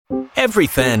Every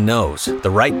fan knows the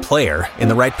right player in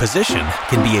the right position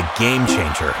can be a game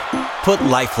changer. Put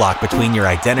LifeLock between your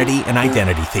identity and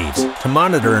identity thieves to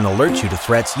monitor and alert you to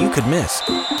threats you could miss.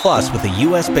 Plus, with a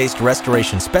U.S.-based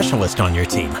restoration specialist on your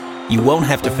team, you won't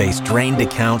have to face drained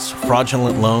accounts,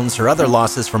 fraudulent loans, or other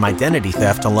losses from identity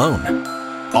theft alone.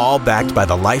 All backed by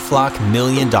the LifeLock $1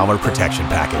 Million Protection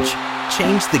Package.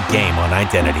 Change the game on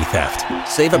identity theft.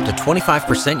 Save up to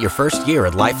 25% your first year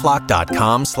at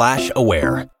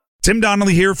LifeLock.com/aware. Tim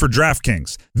Donnelly here for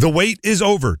DraftKings. The wait is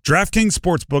over. DraftKings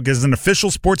Sportsbook is an official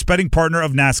sports betting partner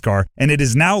of NASCAR, and it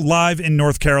is now live in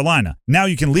North Carolina. Now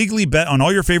you can legally bet on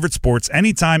all your favorite sports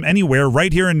anytime, anywhere,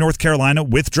 right here in North Carolina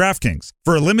with DraftKings.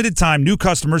 For a limited time, new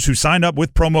customers who sign up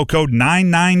with promo code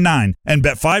 999 and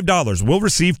bet $5 will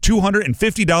receive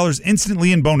 $250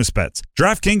 instantly in bonus bets.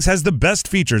 DraftKings has the best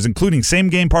features, including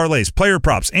same-game parlays, player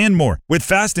props, and more, with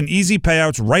fast and easy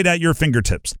payouts right at your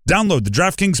fingertips. Download the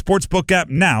DraftKings Sportsbook app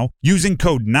now using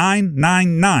code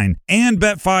 999 and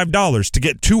bet $5 to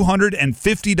get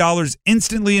 $250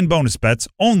 instantly in bonus bets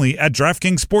only at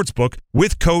DraftKings Sportsbook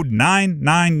with code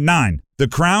 999. The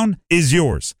crown is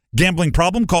yours. Gambling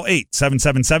problem? Call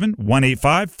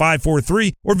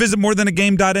 877-185-543 or visit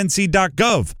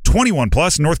morethanagame.nc.gov. 21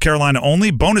 plus, North Carolina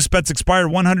only. Bonus bets expire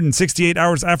 168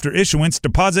 hours after issuance.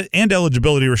 Deposit and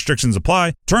eligibility restrictions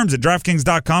apply. Terms at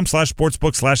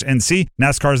DraftKings.com/sportsbook/NC.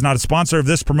 NASCAR is not a sponsor of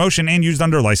this promotion and used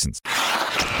under license.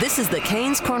 This is the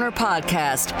Canes Corner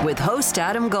Podcast with host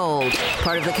Adam Gold,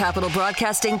 part of the Capital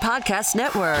Broadcasting Podcast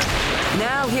Network.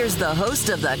 Now here's the host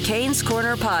of the Canes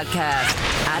Corner Podcast,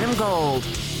 Adam Gold.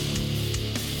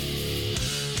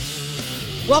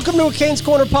 Welcome to a Canes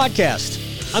Corner Podcast.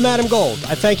 I'm Adam Gold.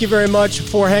 I thank you very much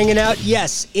for hanging out.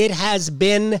 Yes, it has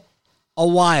been a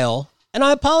while, and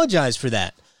I apologize for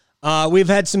that. We've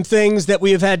had some things that we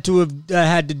have had to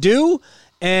do,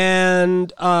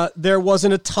 and there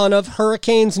wasn't a ton of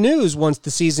Hurricanes news once the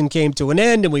season came to an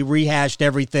end, and we rehashed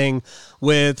everything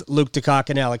with Luke DeCock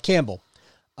and Alec Campbell.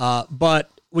 But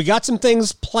we got some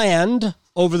things planned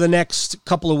over the next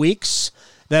couple of weeks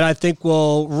that I think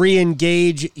will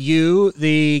re-engage you,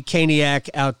 the Caniac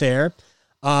out there.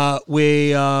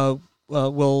 We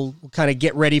will kind of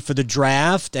get ready for the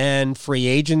draft and free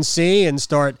agency and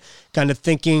start kind of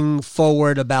thinking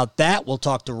forward about that. We'll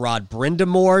talk to Rod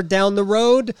Brindamore down the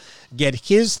road, get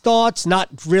his thoughts, not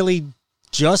really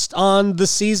just on the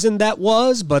season that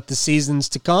was, but the seasons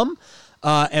to come,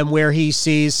 and where he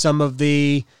sees some of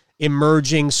the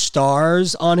emerging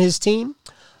stars on his team.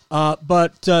 So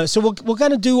we'll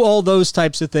kind of do all those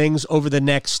types of things over the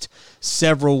next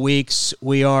several weeks.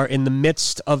 We are in the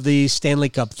midst of the Stanley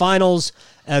Cup Finals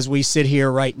as we sit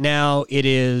here right now. It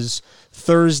is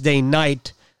Thursday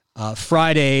night.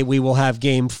 Friday, we will have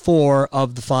Game 4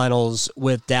 of the Finals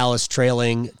with Dallas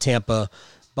trailing Tampa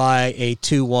by a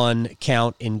 2-1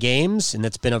 count in games, and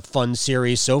it's been a fun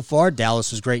series so far.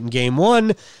 Dallas was great in Game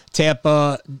 1.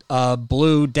 Tampa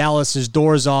blew Dallas's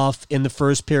doors off in the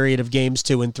first period of Games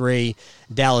 2 and 3.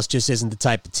 Dallas just isn't the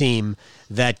type of team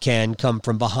that can come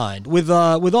from behind. With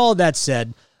all that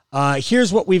said,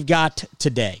 here's what we've got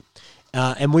today,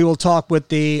 and we will talk with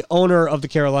the owner of the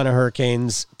Carolina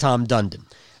Hurricanes, Tom Dundon,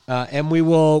 and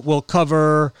we'll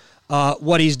cover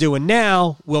what he's doing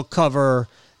now. We'll cover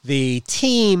the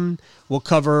team. We'll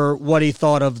cover what he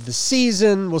thought of the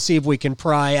season. We'll see if we can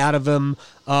pry out of him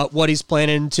what he's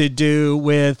planning to do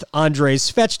with Andrei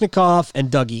Svechnikov and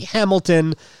Dougie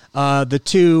Hamilton, the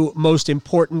two most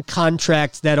important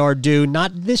contracts that are due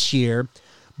not this year,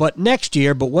 but next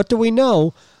year. But what do we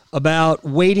know about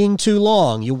waiting too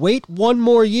long? You wait one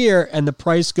more year and the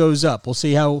price goes up. We'll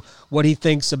see what he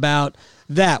thinks about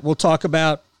that. We'll talk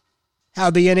about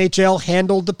how the NHL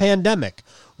handled the pandemic.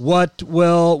 What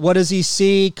does he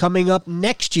see coming up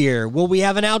next year? Will we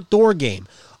have an outdoor game?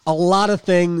 A lot of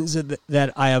things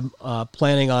that I am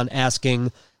planning on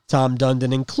asking Tom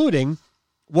Dundon, including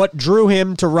what drew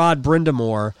him to Rod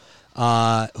Brindamore,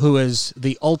 who is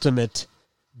the ultimate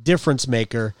difference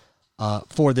maker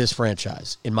for this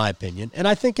franchise, in my opinion, and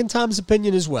I think in Tom's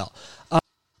opinion as well.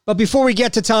 But before we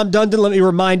get to Tom Dundon, let me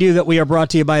remind you that we are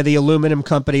brought to you by the Aluminum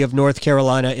Company of North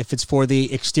Carolina. If it's for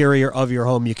the exterior of your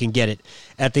home, you can get it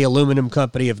at the Aluminum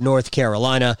Company of North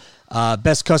Carolina.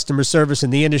 Best customer service in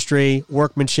the industry,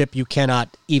 workmanship you cannot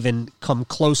even come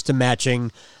close to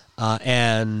matching,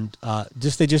 and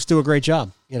they just do a great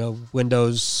job. You know,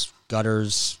 windows,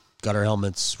 gutters, gutter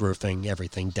helmets, roofing,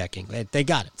 everything, decking. They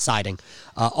got it. Siding.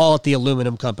 All at the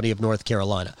Aluminum Company of North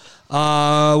Carolina.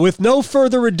 With no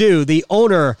further ado, the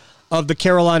owner of the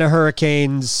Carolina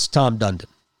Hurricanes, Tom Dundon.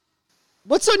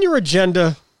 What's on your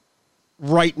agenda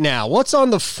right now? What's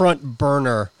on the front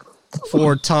burner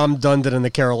for Tom Dundon and the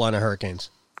Carolina Hurricanes?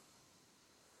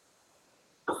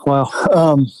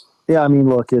 Well, yeah, I mean,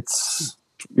 look,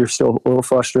 you're still a little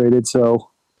frustrated. So,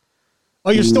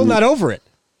 you're still not over it.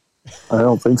 I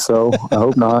don't think so. I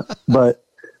hope not. But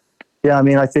yeah, I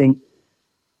mean, I think,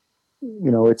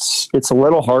 it's a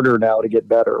little harder now to get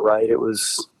better, right? It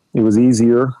was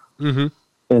easier in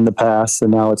the past,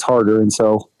 and now it's harder. And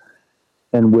so,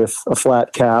 and with a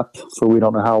flat cap for we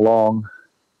don't know how long,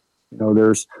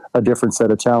 there's a different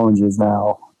set of challenges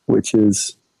now, which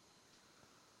is,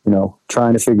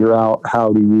 trying to figure out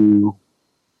how do you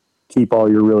keep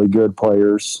all your really good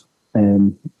players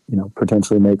and,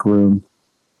 potentially make room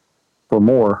for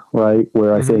more, right?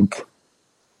 Where I think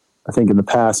in the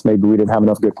past, maybe we didn't have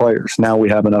enough good players. Now we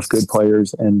have enough good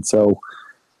players. And so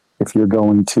if you're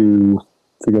going to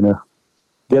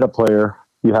get a player,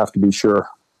 you have to be sure,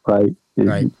 right?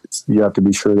 Right. You have to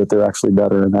be sure that they're actually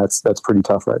better. And that's pretty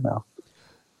tough right now.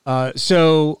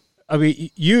 So, I mean,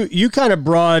 you kind of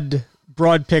broad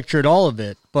pictured all of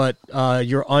it, but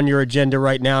you're on your agenda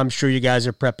right now. I'm sure you guys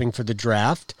are prepping for the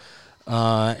draft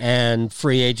and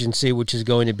free agency, which is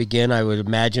going to begin, I would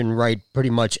imagine, right pretty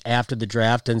much after the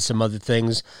draft, and some other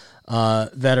things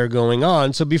that are going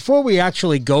on. So before we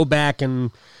actually go back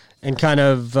and kind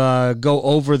of go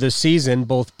over the season,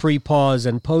 both pre-pause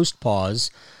and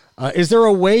post-pause, is there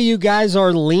a way you guys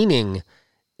are leaning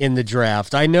in the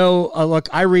draft? I know, look,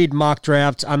 I read mock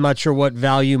drafts. I'm not sure what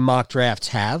value mock drafts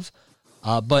have,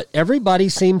 but everybody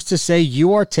seems to say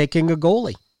you are taking a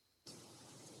goalie.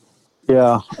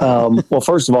 Yeah. Well,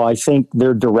 first of all, I think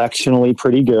they're directionally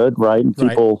pretty good, right? And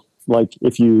people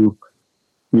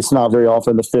it's not very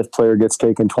often the fifth player gets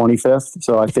taken 25th.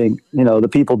 So I think, the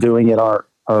people doing it are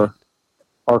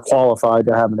qualified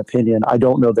to have an opinion. I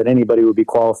don't know that anybody would be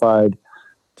qualified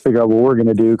to figure out what we're going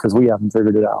to do because we haven't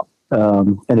figured it out.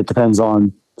 And it depends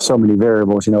on so many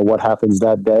variables, what happens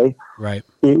that day. Right.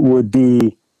 It would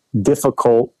be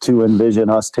difficult to envision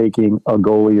us taking a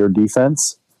goalie or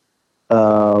defense,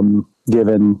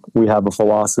 given we have a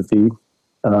philosophy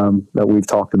that we've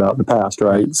talked about in the past,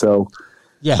 right? So,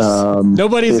 yes,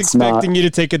 nobody's expecting you to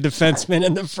take a defenseman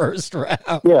in the first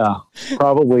round. Yeah,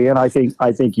 probably, and I think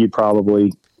you'd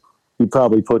probably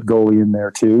put goalie in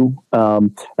there too.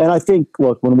 And I think,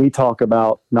 look, when we talk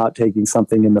about not taking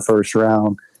something in the first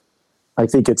round, I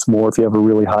think it's more if you have a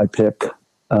really high pick.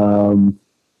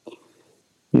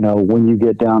 When you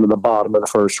get down to the bottom of the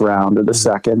first round or the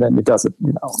second, and it doesn't,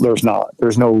 there's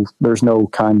no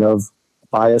kind of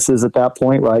biases at that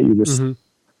point, right? You just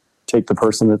take the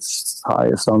person that's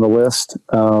highest on the list.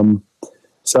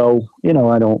 So,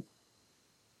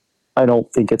 I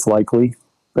don't think it's likely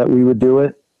that we would do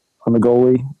it on the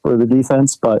goalie or the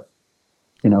defense, but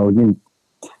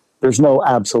there's no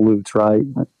absolutes, right?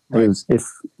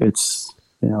 If it's,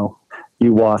 you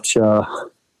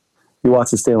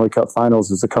watch the Stanley Cup Finals,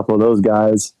 there's a couple of those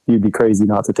guys you'd be crazy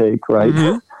not to take,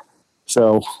 right?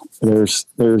 So there's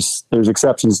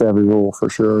exceptions to every rule for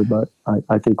sure, but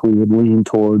I think we would lean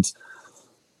towards,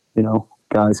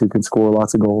 guys who can score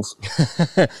lots of goals.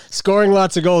 Scoring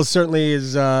lots of goals certainly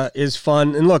is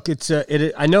fun. And look,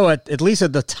 I know at least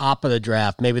at the top of the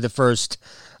draft, maybe the first,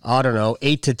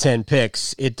 8 to 10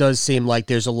 picks, it does seem like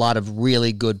there's a lot of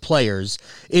really good players.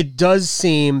 It does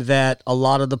seem that a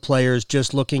lot of the players,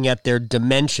 just looking at their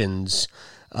dimensions,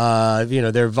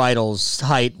 their vitals,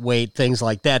 height, weight, things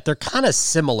like that, they're kind of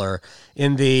similar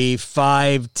in the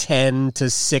 5'10"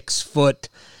 to 6 foot,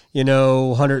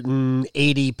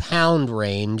 180 pound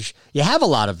range. You have a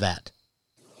lot of that.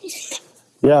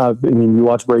 Yeah, I mean, you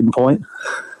watch Braden Point.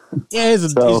 Yeah,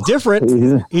 he's different.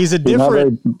 He's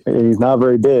not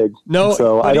very big. No,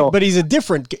 so but he's a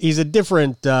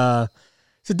different type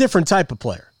of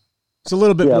player. It's a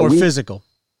little bit more physical.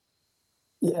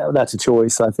 Yeah, that's a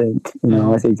choice, I think.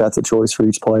 I think that's a choice for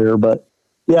each player. But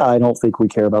yeah, I don't think we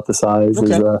care about the size.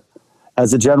 Okay.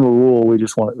 As a general rule,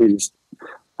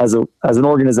 as an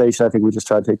organization, I think we just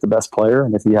try to take the best player,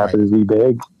 and if he happens to be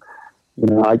big,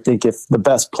 I think if the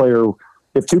best player.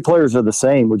 If two players are the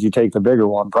same, would you take the bigger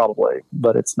one? Probably,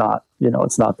 but it's not.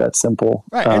 It's not that simple.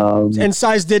 Right, and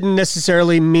size didn't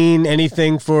necessarily mean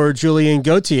anything for Julien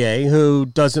Gauthier, who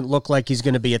doesn't look like he's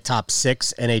going to be a top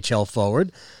 6 NHL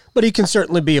forward, but he can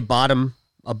certainly be a bottom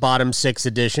 6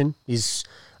 addition. He's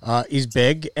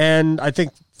big, and I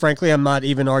think, frankly, I'm not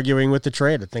even arguing with the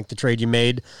trade. I think the trade you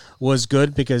made was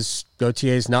good because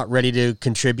Gauthier is not ready to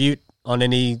contribute on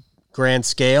any grand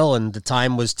scale, and the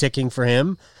time was ticking for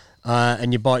him.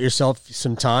 And you bought yourself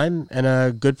some time and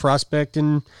a good prospect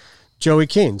in Joey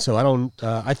Keane. So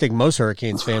I think most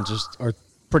Hurricanes fans are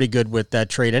pretty good with that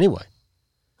trade anyway.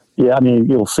 Yeah, I mean,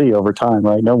 you'll see over time,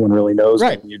 right? No one really knows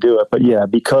when you do it. But yeah,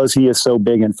 because he is so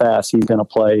big and fast, he's going to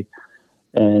play.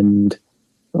 And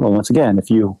once again, if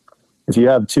you if you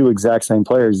have two exact same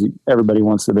players, everybody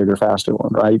wants the bigger, faster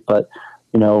one, right? But,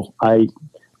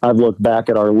 I've looked back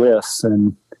at our lists,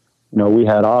 and, we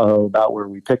had Aho about where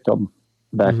we picked him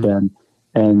back then.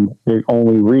 And the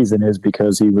only reason is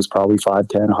because he was probably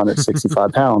 5'10",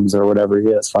 165 pounds or whatever he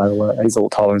is, 5'11". He's a little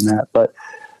taller than that. But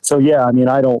so, yeah, I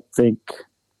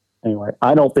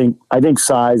think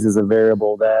size is a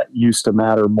variable that used to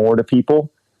matter more to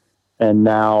people. And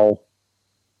now,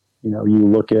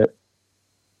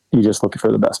 you just look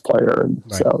for the best player. And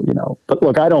right. So, but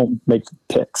look, I don't make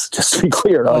picks, just to be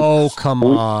clear. Come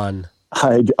on.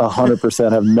 I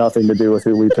 100% have nothing to do with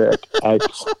who we pick.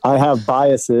 I have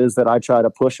biases that I try to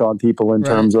push on people in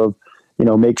terms of,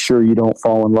 make sure you don't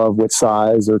fall in love with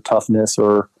size or toughness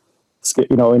or,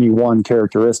 any one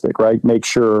characteristic, right? Make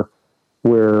sure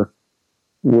we're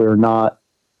not,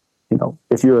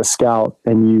 if you're a scout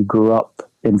and you grew up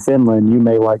in Finland, you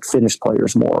may like Finnish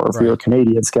players more. Or if you're a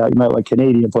Canadian scout, you might like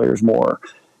Canadian players more.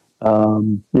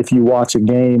 If you watch a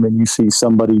game and you see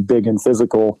somebody big and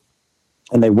physical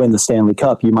and they win the Stanley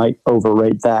Cup, you might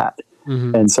overrate that.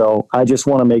 Mm-hmm. And so I just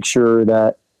want to make sure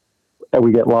that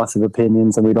we get lots of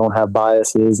opinions and we don't have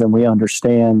biases, and we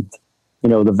understand,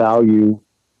 the value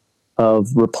of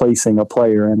replacing a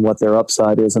player and what their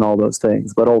upside is and all those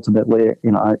things. But ultimately,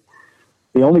 the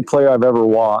only player I've ever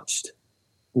watched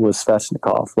was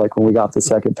Svechnikov. Like when we got the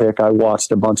second pick, I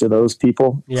watched a bunch of those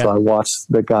people. Yeah. So I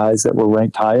watched the guys that were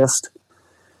ranked highest.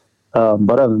 But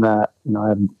other than that,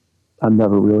 I've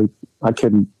never really, I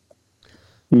couldn't.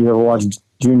 You ever watch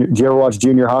junior? Do you ever watch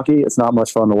junior hockey? It's not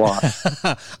much fun to watch.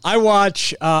 I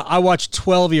watch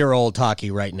 12-year-old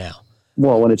hockey right now.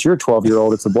 Well, when it's your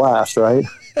 12-year-old, it's a blast, right?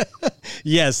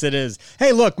 Yes, it is.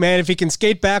 Hey, look, man, if he can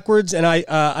skate backwards, and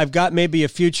I've got maybe a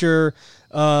future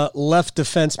left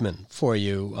defenseman for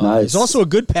you. Nice. He's also a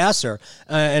good passer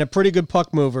and a pretty good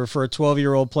puck mover for a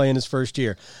 12-year-old playing his first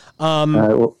year. All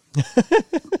right, well,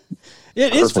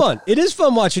 it is fun. It is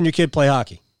fun watching your kid play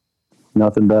hockey.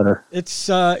 Nothing better. It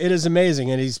is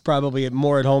amazing, and he's probably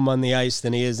more at home on the ice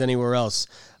than he is anywhere else,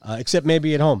 except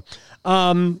maybe at home.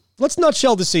 Let's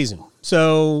nutshell the season.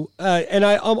 So, and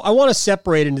I want to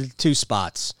separate it into two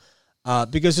spots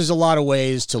because there's a lot of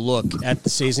ways to look at the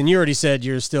season. You already said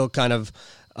you're still kind of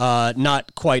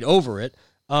not quite over it.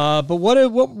 But what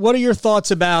are your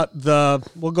thoughts about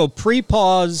we'll go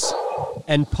pre-pause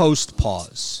and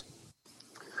post-pause?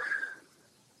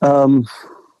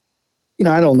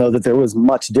 I don't know that there was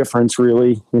much difference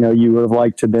really. You would have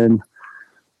liked to have been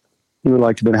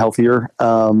healthier.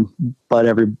 But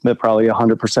probably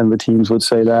 100% of the teams would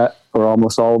say that, or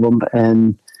almost all of them.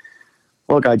 And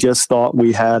look, I just thought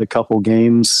we had a couple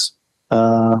games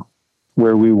where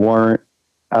we weren't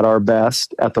at our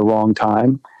best at the wrong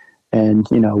time. And,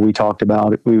 we talked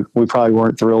about it. We probably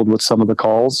weren't thrilled with some of the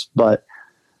calls, but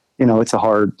it's a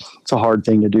hard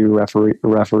thing to do,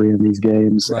 referee in these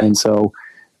games. Right. And so,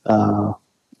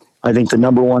 I think the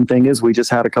number one thing is we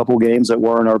just had a couple games that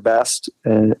weren't our best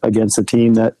against a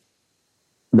team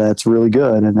that's really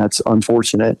good, and that's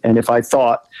unfortunate. And if I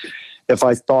thought,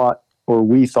 or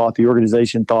we thought, the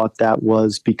organization thought that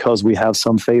was because we have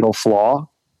some fatal flaw,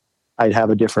 I'd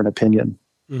have a different opinion.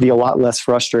 Mm-hmm. Be a lot less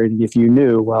frustrating if you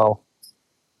knew, well,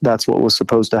 that's what was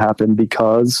supposed to happen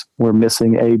because we're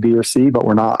missing A, B, or C, but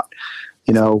we're not,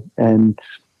 and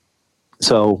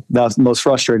so that's the most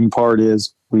frustrating part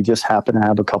is we just happen to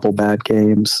have a couple bad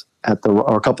games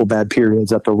or a couple bad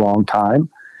periods at the wrong time.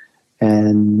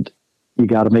 And you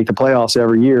got to make the playoffs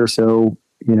every year. So,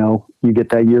 you get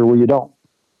that year where you don't.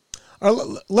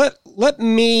 Let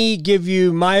me give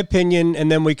you my opinion,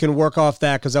 and then we can work off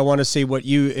that because I want to see what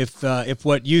if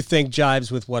what you think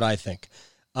jives with what I think.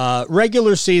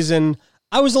 Regular season,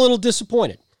 I was a little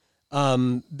disappointed.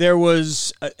 There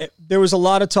was a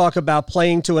lot of talk about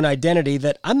playing to an identity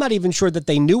that I'm not even sure that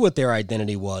they knew what their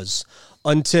identity was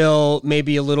until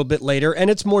maybe a little bit later. And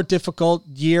it's more difficult.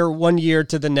 One year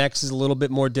to the next is a little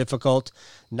bit more difficult.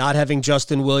 Not having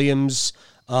Justin Williams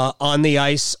on the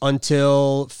ice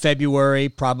until February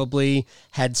probably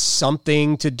had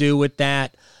something to do with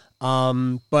that.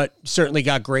 But certainly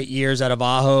got great years out of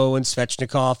Aho and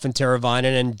Svechnikov and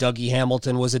Teravainen, and Dougie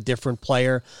Hamilton was a different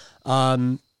player.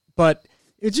 But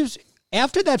it's just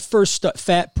after that first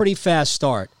pretty fast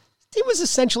start, it was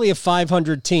essentially a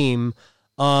 500 team,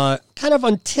 kind of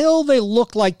until they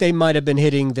looked like they might have been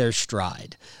hitting their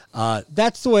stride.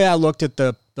 That's the way I looked at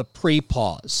the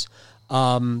pre-pause.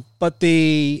 But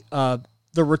the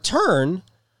return,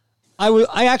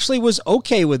 I actually was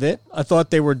okay with it. I thought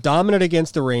they were dominant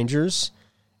against the Rangers,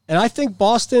 and I think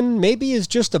Boston maybe is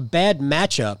just a bad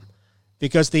matchup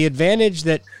because the advantage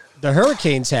that the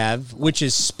Hurricanes have, which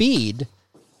is speed,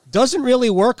 doesn't really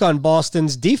work on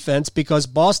Boston's defense because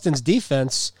Boston's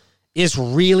defense is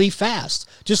really fast.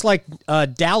 Just like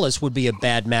Dallas would be a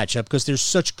bad matchup because there's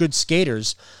such good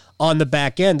skaters on the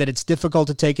back end that it's difficult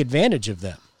to take advantage of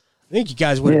them. I think you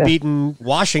guys would have beaten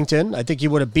Washington. I think you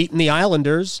would have beaten the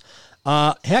Islanders.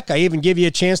 Heck, I even give you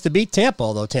a chance to beat Tampa,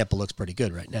 although Tampa looks pretty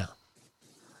good right now.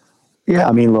 Yeah,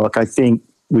 I mean, look, I think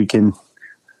we can,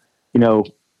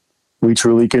 we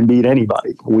truly can beat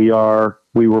anybody. We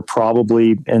were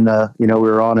probably in the, we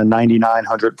were on a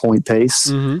 9,900 point pace.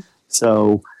 Mm-hmm.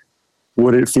 So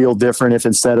would it feel different if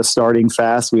instead of starting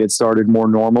fast, we had started more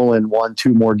normal and won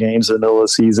 2 more games in the middle of the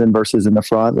season versus in the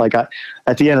front? Like at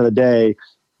the end of the day,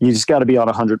 you just got to be on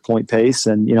a 100-point pace.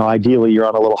 And, ideally you're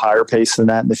on a little higher pace than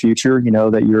that in the future,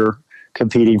 that you're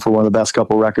competing for one of the best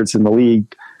couple records in the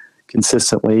league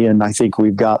consistently. And I think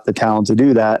we've got the talent to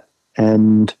do that.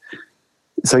 And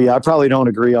so, I probably don't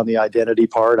agree on the identity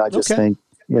part. I just think,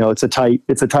 it's a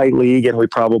tight league,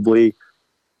 and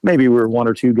maybe we're 1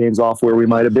 or 2 games off where we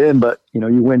might have been, but you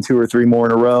win 2 or 3 more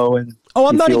in a row. And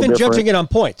I'm not even judging it on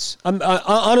points.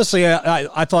 Honestly,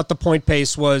 I thought the point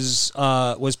pace was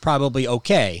probably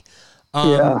okay.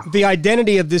 The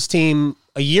identity of this team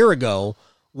a year ago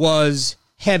was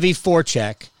heavy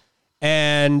forecheck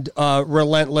and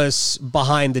relentless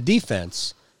behind the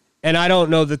defense. And I don't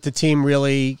know that the team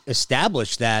really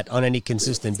established that on any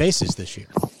consistent basis this year.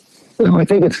 Well, I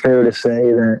think it's fair to say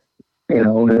that,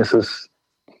 and this is,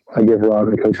 I give a lot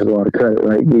of the coaches a lot of credit,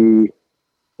 right?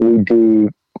 We do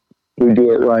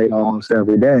it right almost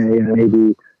every day. And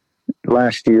maybe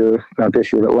last year, not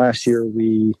this year, but last year,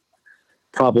 we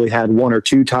probably had 1 or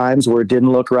 2 times where it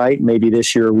didn't look right. Maybe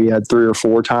this year we had 3 or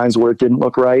 4 times where it didn't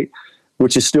look right,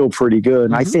 which is still pretty good.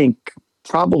 And I think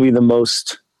probably the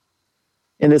most,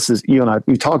 and this is, you and I,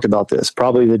 we talked about this,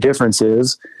 probably the difference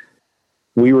is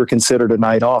we were considered a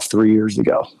night off 3 years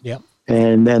ago. Yep.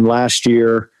 And then last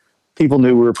year, people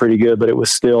knew we were pretty good, but it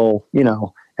was still,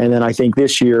 and then I think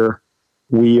this year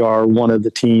we are one of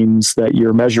the teams that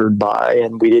you're measured by,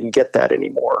 and we didn't get that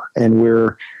anymore. And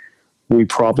we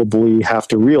probably have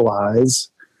to realize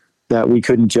that we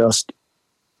couldn't just,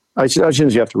 I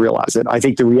shouldn't you have to realize it. I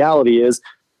think the reality is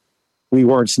we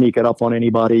weren't sneaking up on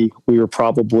anybody. We were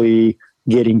probably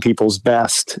getting people's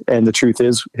best. And the truth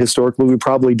is, historically, we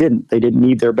probably didn't. They didn't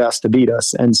need their best to beat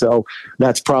us. And so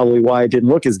that's probably why it didn't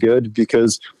look as good,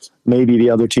 because maybe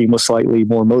the other team was slightly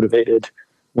more motivated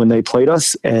when they played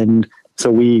us. And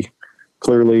so we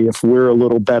clearly, if we're a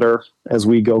little better as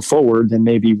we go forward, then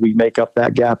maybe we make up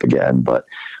that gap again. But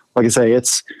like I say,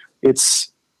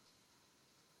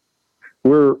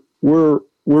 we're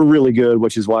really good,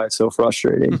 which is why it's so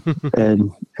frustrating.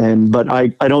 But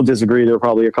I don't disagree. There were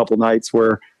probably a couple nights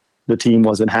where the team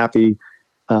wasn't happy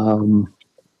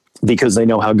because they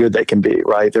know how good they can be,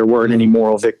 right? There weren't any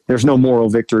there's no moral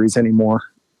victories anymore.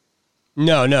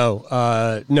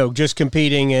 No. Just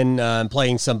competing and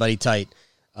playing somebody tight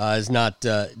is not.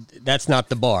 That's not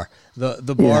the bar.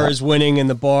 The bar is winning, and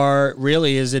the bar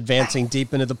really is advancing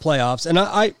deep into the playoffs. And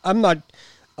I'm not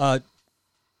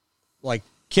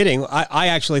kidding. I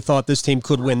actually thought this team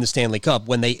could win the Stanley Cup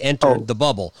when they entered the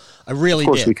bubble. I really did.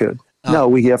 Of course we could. No,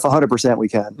 we have 100% we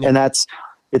can. Yeah. And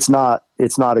it's not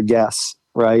a guess,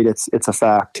 right? It's a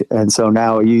fact. And so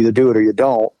now you either do it or you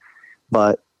don't,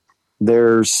 but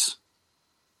there's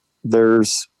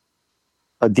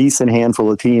a decent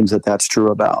handful of teams that's true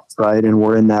about, right? And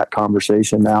we're in that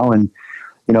conversation now. And,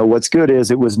 what's good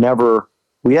is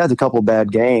we had a couple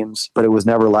bad games, but it was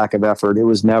never lack of effort. It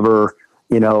was never,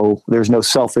 there's no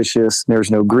selfishness, there's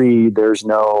no greed, there's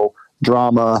no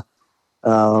drama.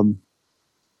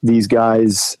 These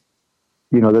guys,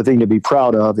 the thing to be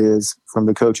proud of is, from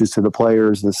the coaches to the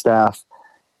players, the staff,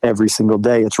 every single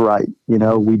day, it's right.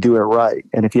 We do it right.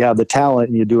 And if you have the talent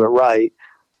and you do it right,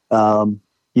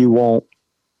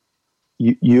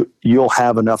 you'll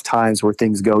have enough times where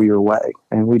things go your way.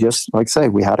 And we just, like I say,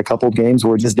 we had a couple of games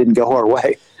where it just didn't go our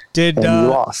way. And we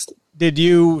lost. Did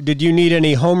you need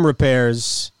any home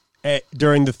repairs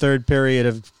during the third period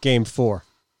of Game 4?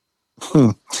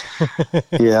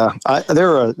 Yeah,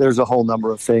 there's a whole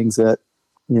number of things that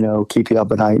keep you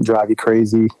up at night and drive you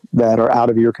crazy that are out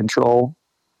of your control.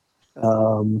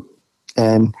 And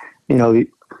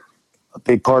a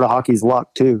big part of hockey is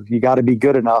luck too. You got to be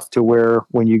good enough to where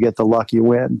when you get the luck, you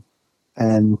win.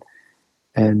 And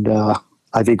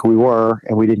I think we were,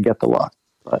 and we didn't get the luck.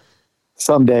 But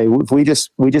someday, if we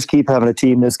just keep having a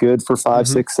team this good for 5,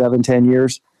 6, 7, 10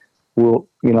 years, we'll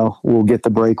get the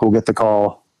break, we'll get the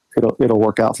call. It'll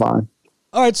work out fine.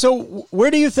 All right. So where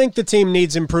do you think the team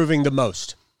needs improving the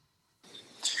most?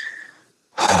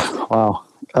 Wow.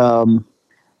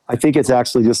 I think it's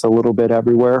actually just a little bit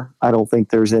everywhere. I don't think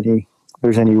there's any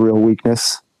real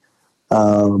weakness.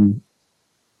 So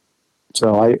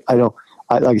like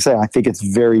I say, I think it's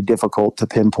very difficult to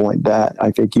pinpoint that.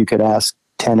 I think you could ask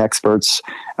 10 experts.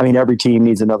 I mean, every team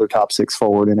needs another top six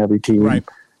forward, and every team, right,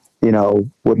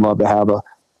 would love to have a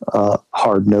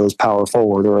hard-nosed power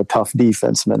forward or a tough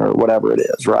defenseman or whatever it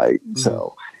is. Right. Mm-hmm.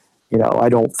 So, I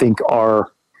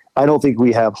don't think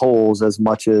we have holes as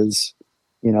much as,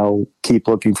 keep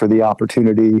looking for the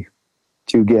opportunity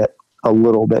to get a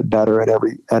little bit better at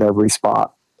every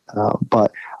spot.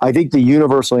 But I think the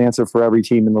universal answer for every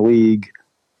team in the league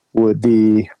would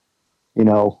be,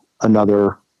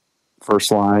 another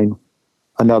first line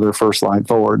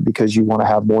forward, because you want to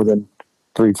have more than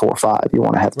 3, 4, 5. You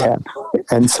want to have 10.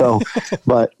 And so,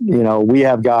 but, we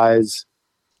have guys,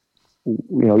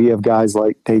 you have guys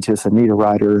like Tachis and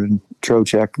Niederreiter and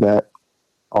Trocheck that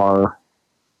are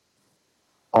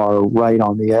right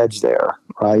on the edge there.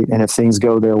 Right. And if things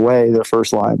go their way, they're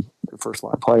first line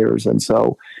players. And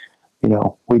so,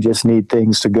 we just need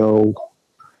things to go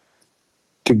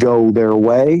their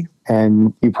way,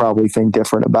 and you probably think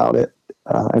different about it.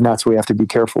 And that's what we have to be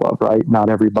careful of, right? Not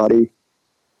everybody,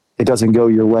 it doesn't go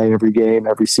your way every game,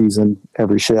 every season,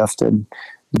 every shift.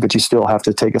 But you still have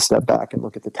to take a step back and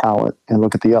look at the talent and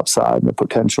look at the upside and the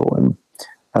potential. And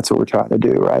that's what we're trying to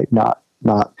do, right? Not,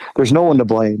 there's no one to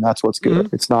blame. That's what's good.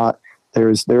 Mm-hmm. It's not, there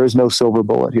is no silver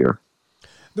bullet here.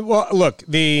 Well, look,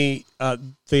 the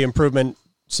improvement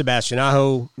Sebastian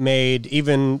Aho made,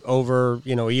 even over,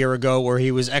 a year ago, where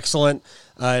he was excellent.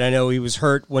 And I know he was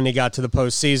hurt when he got to the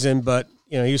postseason, but,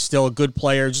 he was still a good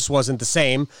player, just wasn't the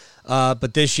same.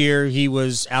 But this year he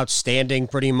was outstanding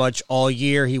pretty much all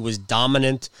year. He was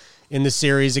dominant in the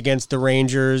series against the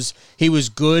Rangers. He was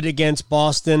good against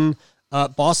Boston.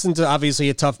 Boston's obviously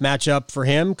a tough matchup for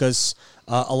him, because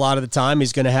a lot of the time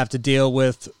he's going to have to deal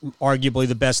with arguably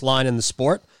the best line in the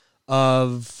sport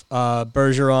of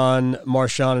Bergeron,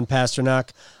 Marchand, and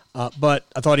Pasternak. But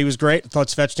I thought he was great. I thought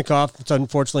Svechnikov,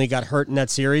 unfortunately, got hurt in that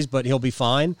series, but he'll be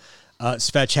fine.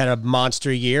 Svech had a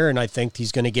monster year, and I think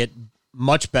he's going to get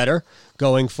much better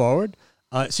going forward.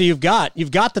 So you've got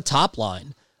the top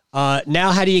line.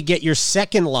 Now, how do you get your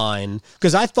second line?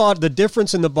 Because I thought the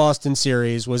difference in the Boston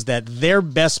series was that their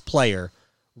best player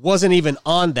wasn't even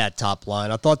on that top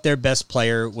line. I thought their best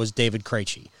player was David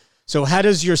Krejci. So how do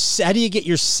you get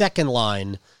your second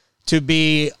line to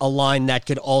be a line that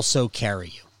could also carry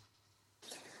you?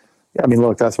 Yeah, I mean,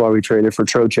 look, that's why we traded for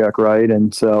Trocheck, right?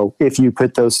 And so if you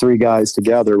put those three guys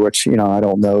together, which, I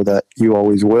don't know that you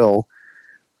always will,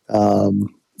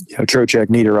 Trocheck,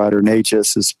 Niederreiter,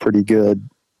 Natchez is pretty good.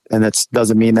 And that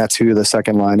doesn't mean that's who the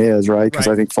second line is, right? Because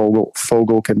I think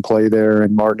Fogle can play there,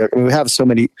 and Martin. I mean,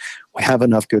 we have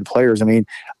enough good players. I mean,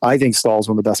 I think Stahl's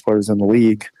one of the best players in the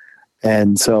league.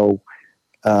 And so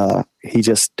he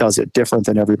just does it different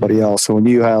than everybody else. So when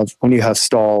you have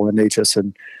Stahl and Natchez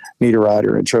and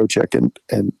Niederreiter and Trocheck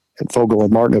and Fogle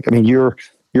and Martin, I mean, you're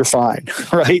fine,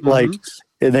 right?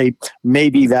 Mm-hmm. Like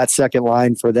maybe that second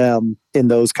line for them in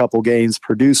those couple games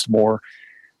produced more.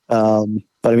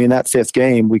 But I mean, that fifth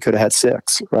game, we could have had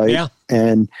 6, right? Yeah.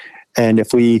 And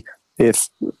if we, I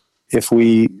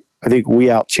think we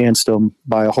outchanced them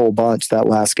by a whole bunch that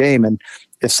last game. And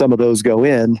if some of those go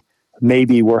in,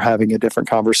 maybe we're having a different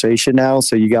conversation now.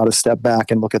 So you got to step back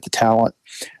and look at the talent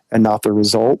and not the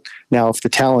result. Now, if the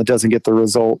talent doesn't get the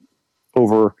result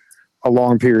over a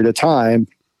long period of time,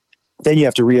 then you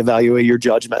have to reevaluate your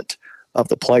judgment of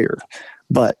the player.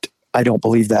 But I don't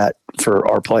believe that for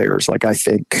our players. Like, I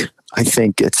think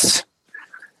it's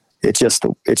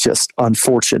just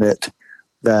unfortunate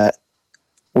that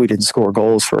we didn't score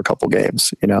goals for a couple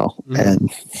games, mm-hmm.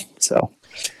 And so,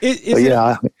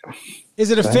 is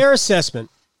it a fair assessment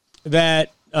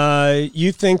that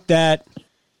you think that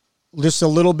just a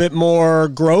little bit more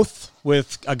growth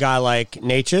with a guy like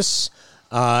Natchez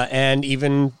and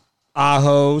even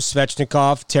Aho,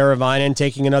 Svechnikov, Teravainen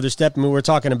taking another step? I mean, we're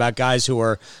talking about guys who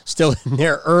are still in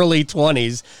their early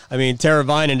 20s. I mean,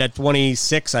 Teravainen at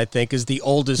 26, I think, is the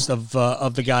oldest of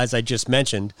the guys I just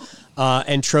mentioned.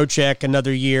 And Trocheck,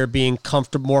 another year, being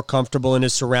more comfortable in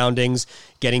his surroundings,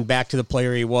 getting back to the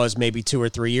player he was maybe 2 or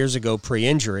 3 years ago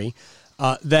pre-injury.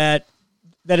 That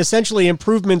essentially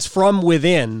improvements from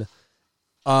within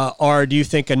are, do you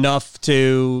think, enough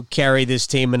to carry this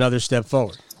team another step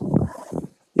forward?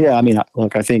 Yeah, I mean,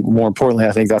 look, I think more importantly,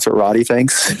 I think that's what Roddy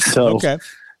thinks. So, okay.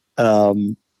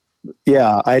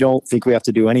 I don't think we have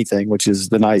to do anything, which is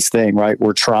the nice thing, right?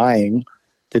 We're trying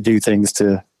to do things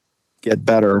to get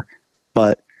better,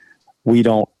 but we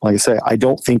don't, like I say, I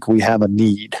don't think we have a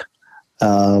need.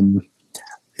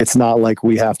 It's not like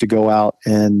we have to go out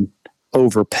and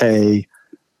overpay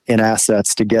in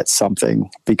assets to get something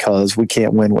because we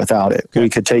can't win without it. Okay. We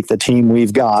could take the team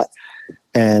we've got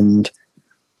and,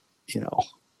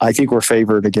 I think we're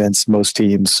favored against most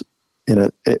teams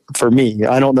for me.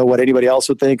 I don't know what anybody else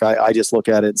would think. I just look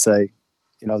at it and say,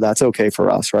 that's okay for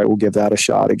us, right? We'll give that a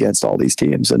shot against all these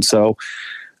teams. And so,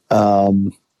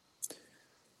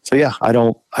 yeah, I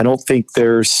don't think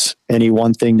there's any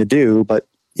one thing to do, but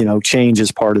change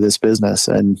is part of this business,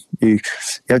 and you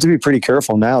have to be pretty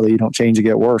careful now that you don't change and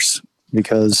get worse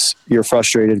because you're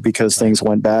frustrated because things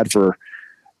went bad for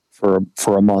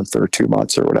a month or 2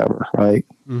 months or whatever. Right.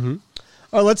 Mm-hmm.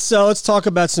 All right, let's talk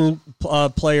about some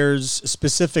players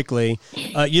specifically.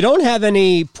 You don't have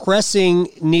any pressing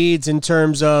needs in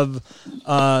terms of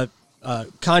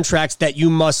contracts that you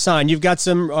must sign. You've got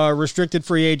some restricted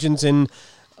free agents in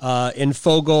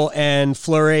Fogle and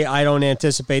Fleury. I don't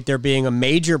anticipate there being a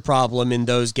major problem in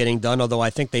those getting done, although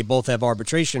I think they both have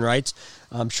arbitration rights.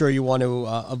 I'm sure you want to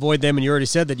avoid them, and you already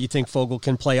said that you think Fogle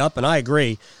can play up, and I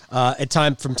agree.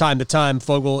 From time to time,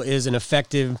 Fogle is an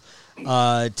effective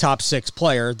top 6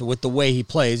 player with the way he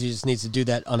plays. He just needs to do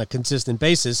that on a consistent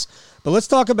basis. But let's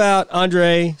talk about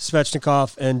Andrei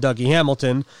Svechnikov and Dougie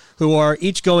Hamilton, who are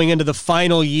each going into the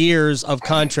final years of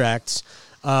contracts.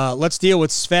 Let's deal with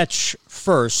Svech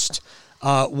first.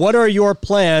 What are your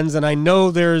plans? And I know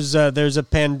there's a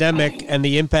pandemic and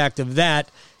the impact of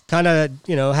that kind of,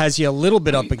 has you a little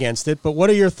bit up against it. But what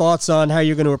are your thoughts on how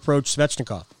you're going to approach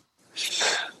Svechnikov?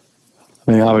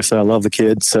 I mean, obviously I love the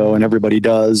kid, and everybody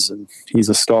does, and he's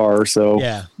a star. So,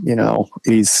 yeah.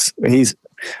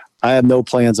 I have no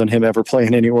plans on him ever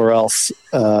playing anywhere else.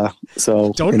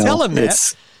 So don't tell him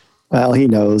that. Well, he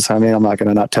knows. I mean, I'm not going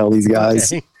to not tell these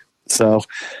guys. Okay. So,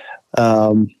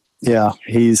 yeah,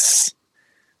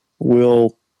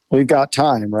 we've got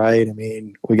time, right? I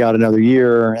mean, we got another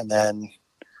year, and then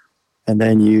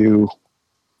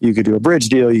you could do a bridge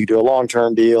deal, you could do a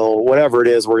long-term deal, whatever it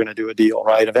is, we're going to do a deal,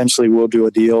 right? Eventually we'll do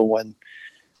a deal when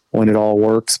it all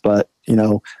works. But,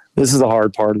 this is the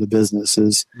hard part of the business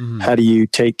is how do you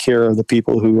take care of the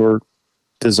people who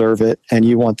deserve it? And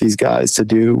you want these guys to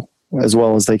do as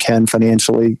well as they can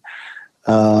financially.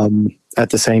 At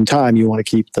the same time, you want to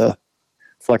keep the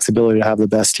flexibility to have the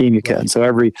best team you can. Right. So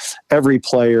every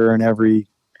player and every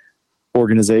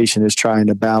organization is trying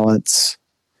to balance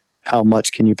how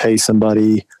much can you pay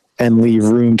somebody and leave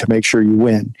room to make sure you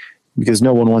win, because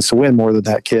no one wants to win more than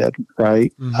that kid,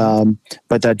 right? Mm-hmm.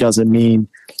 But that doesn't mean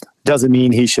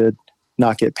he should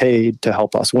not get paid to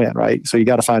help us win, right? So you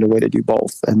got to find a way to do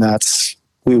both, and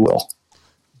we will.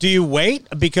 Do you wait?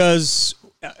 Because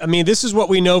I mean, this is what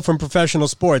we know from professional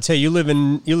sports. Hey, you live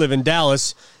in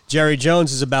Dallas. Jerry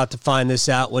Jones is about to find this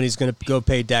out when he's going to go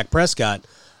pay Dak Prescott.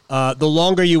 The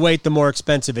longer you wait, the more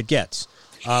expensive it gets.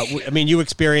 I mean, you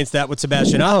experienced that with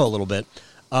Sebastian Aho a little bit.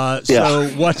 So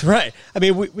what's right? I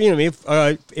mean,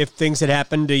 if things had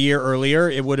happened a year earlier,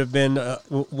 it would have been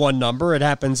one number. It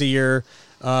happens a year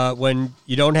when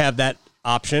you don't have that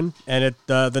option, and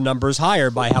the number is higher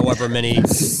by however many,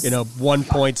 1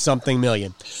 point something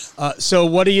million. So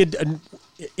what do you?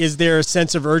 Is there a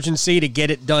sense of urgency to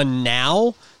get it done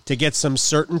now to get some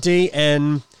certainty?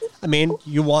 And I mean,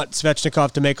 you want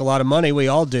Svechnikov to make a lot of money. We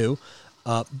all do.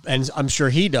 And I'm sure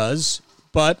he does,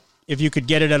 but if you could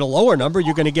get it at a lower number,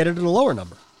 you're going to get it at a lower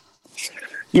number.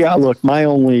 Yeah, look, the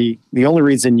only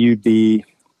reason you'd be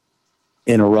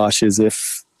in a rush is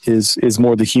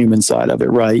more the human side of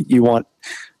it, right? You want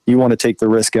to take the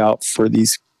risk out for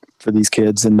these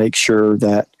kids and make sure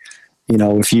that,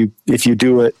 if you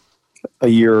do it a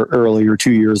year early or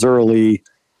 2 years early,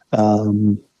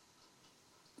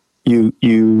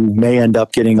 you may end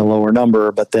up getting a lower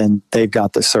number, but then they've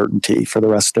got the certainty for the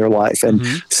rest of their life. And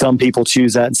some people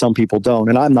choose that and some people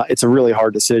don't. And it's a really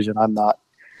hard decision. I'm not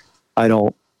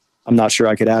sure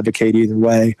I could advocate either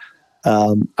way.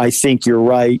 I think you're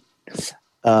right.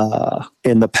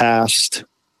 In the past,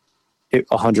 it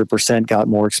 100% got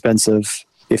more expensive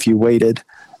if you waited.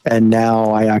 And now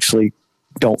I actually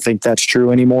don't think that's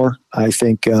true anymore. I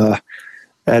think,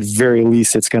 at very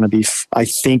least, it's going to be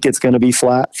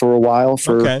flat for a while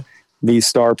for these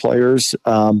star players.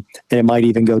 And it might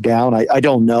even go down. I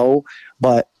don't know,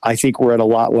 but I think we're at a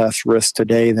lot less risk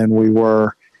today than we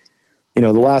were.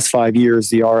 The last 5 years,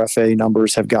 the RFA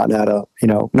numbers have gotten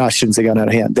I shouldn't say gotten out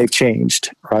of hand. They've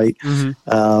changed, right?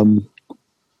 Mm-hmm.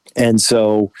 And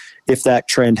so if that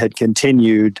trend had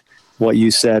continued, what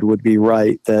you said would be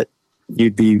right, that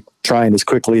you'd be trying as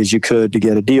quickly as you could to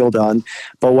get a deal done.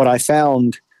 But what I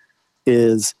found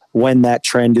is when that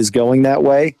trend is going that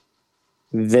way,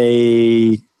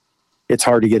 it's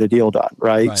hard to get a deal done.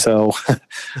 Right. So,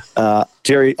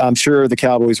 Jerry, I'm sure the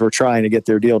Cowboys were trying to get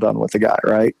their deal done with the guy.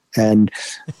 Right. And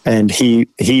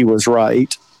he was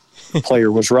right.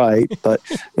 Player was right, but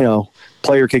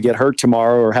player could get hurt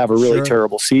tomorrow or have a really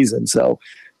terrible season. So,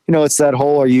 it's that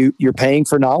whole, you're paying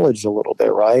for knowledge a little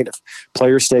bit, right? If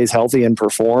player stays healthy and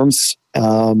performs,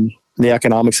 the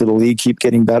economics of the league keep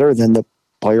getting better, then the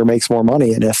player makes more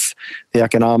money. And if the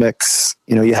economics,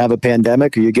 you have a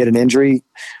pandemic or you get an injury,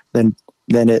 then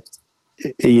the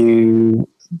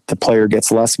player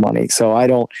gets less money. So I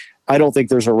don't think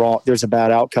there's a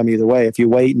bad outcome either way. If you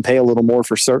wait and pay a little more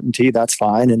for certainty, that's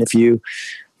fine. And if you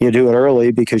do it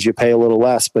early because you pay a little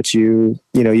less, but you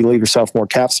leave yourself more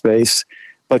cap space,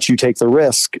 but you take the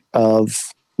risk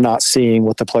of not seeing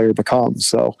what the player becomes.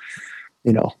 So,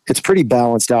 it's pretty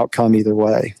balanced outcome either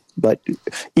way. But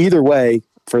either way,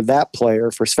 for that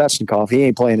player, for Svechnikov, he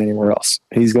ain't playing anywhere else.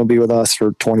 He's going to be with us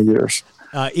for 20 years.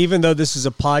 Even though this is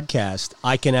a podcast,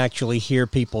 I can actually hear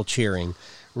people cheering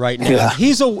right now. Yeah.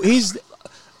 He's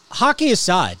hockey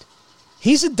aside,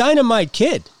 he's a dynamite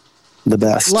kid. The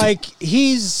best. Like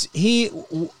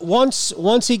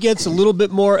once he gets a little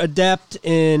bit more adept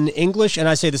in English, and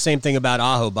I say the same thing about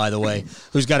Aho, by the way,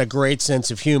 who's got a great sense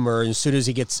of humor. And as soon as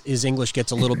his English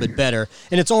gets a little bit better,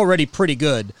 and it's already pretty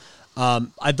good,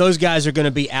 those guys are going to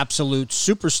be absolute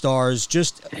superstars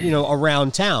just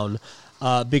around town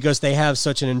because they have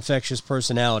such an infectious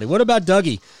personality. What about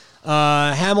Dougie?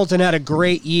 Hamilton had a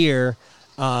great year.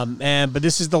 But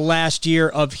this is the last year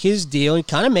of his deal. He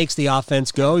kind of makes the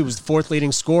offense go. He was the fourth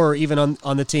leading scorer even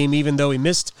on the team, even though he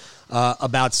missed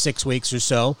about 6 weeks or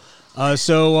so.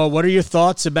 So what are your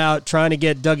thoughts about trying to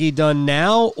get Dougie done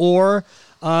now? Or,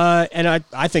 and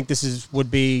I think this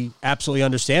would be absolutely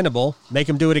understandable, make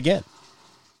him do it again.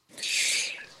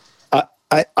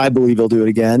 I believe he'll do it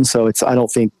again. So I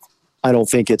don't think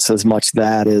it's as much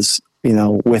that as,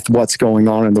 with what's going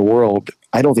on in the world.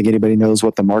 I don't think anybody knows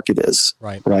what the market is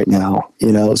right now,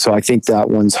 so I think that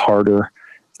one's harder.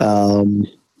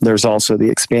 There's also the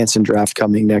expansion draft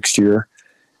coming next year.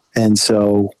 And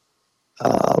so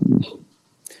that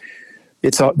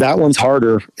one's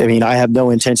harder. I mean, I have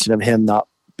no intention of him not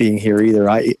being here either.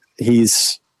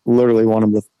 He's literally one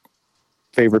of the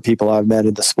favorite people I've met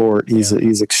in the sport.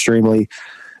 He's extremely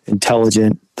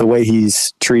intelligent. The way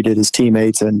he's treated his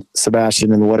teammates and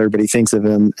Sebastian and what everybody thinks of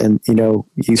him. And,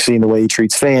 you've seen the way he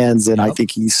treats fans. And I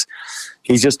think he's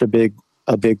just a big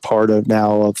part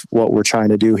of what we're trying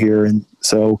to do here. And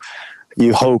so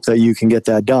you hope that you can get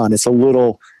that done. It's a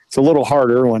little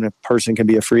harder when a person can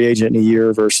be a free agent in a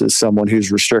year versus someone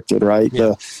who's restricted, right?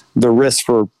 Yeah. The risk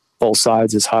for both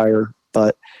sides is higher,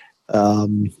 but,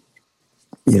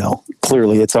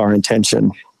 clearly it's our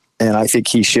intention. And I think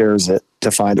he shares it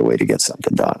to find a way to get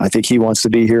something done. I think he wants to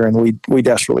be here, and we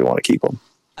desperately want to keep him.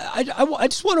 I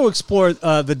just want to explore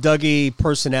the Dougie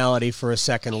personality for a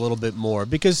second a little bit more,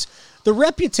 because the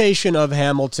reputation of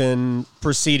Hamilton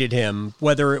preceded him,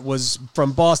 whether it was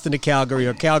from Boston to Calgary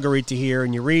or Calgary to here,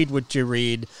 and you read what you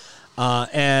read. I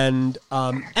think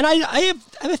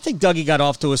Dougie got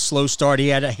off to a slow start. He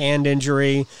had a hand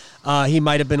injury. He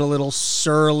might have been a little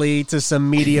surly to some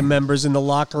media members in the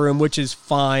locker room, which is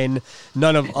fine.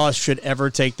 None of us should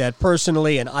ever take that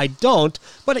personally, and I don't.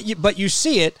 But you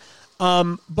see it.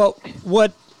 But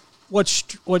what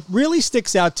really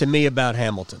sticks out to me about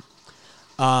Hamilton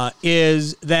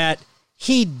is that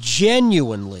he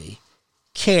genuinely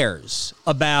cares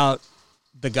about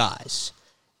the guys.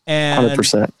 And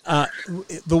 100%.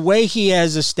 The way he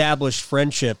has established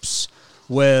friendships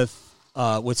with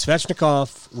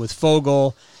Svechnikov, with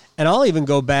Fogle, and I'll even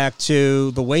go back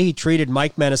to the way he treated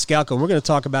Mike Maniscalco, and we're going to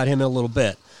talk about him in a little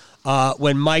bit.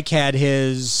 When Mike had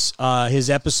his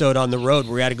episode on the road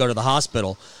where he had to go to the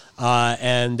hospital,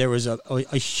 and there was a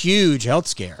huge health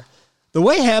scare. The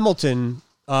way Hamilton,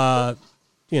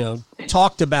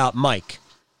 talked about Mike,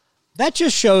 that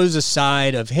just shows a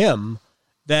side of him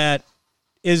that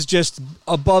is just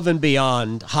above and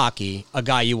beyond hockey, a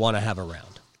guy you want to have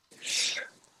around.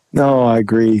 No, I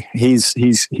agree. He's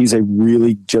a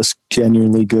really just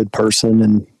genuinely good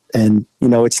person. And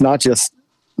it's not just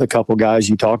the couple guys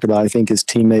you talked about. I think his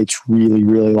teammates really,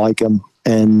 really like him.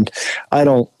 And I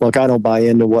don't buy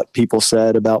into what people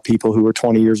said about people who were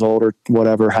 20 years old or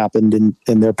whatever happened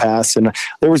in their past. And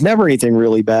there was never anything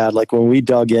really bad. Like when we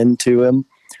dug into him,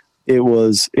 it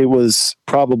was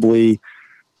probably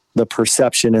the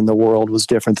perception in the world was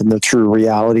different than the true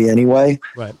reality anyway.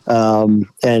 Right. And,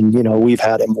 we've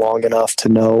had him long enough to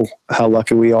know how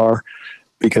lucky we are,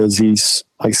 because he's,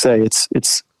 like I say,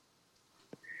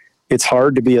 it's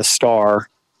hard to be a star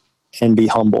and be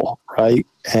humble. Right.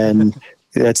 And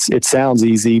it sounds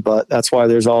easy, but that's why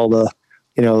there's all the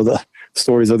the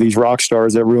stories of these rock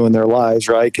stars that ruin their lives,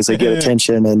 right? Because they get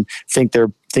attention and think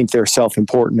they're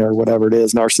self-important or whatever it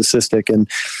is, narcissistic. And,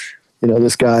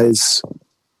 this guy's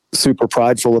super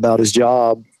prideful about his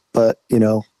job, but,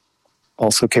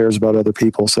 also cares about other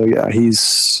people. So yeah,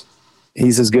 he's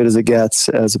as good as it gets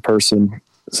as a person.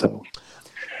 So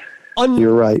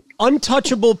you're right.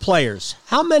 Untouchable players.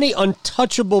 How many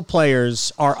untouchable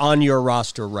players are on your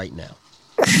roster right now?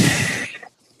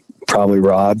 Probably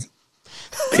Rod.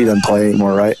 He doesn't play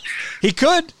anymore, right? He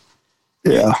could.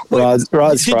 Yeah, Rod's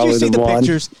probably the one.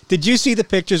 Pictures? Did you see the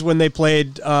pictures when they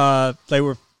played? They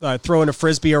were throwing a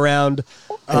frisbee around.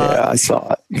 Yeah, I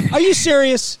saw it. Are you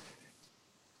serious?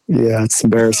 Yeah, it's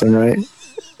embarrassing, right?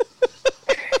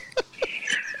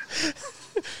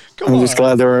 I'm just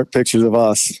glad there aren't pictures of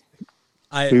us.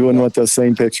 We wouldn't want those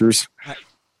same pictures.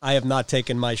 I have not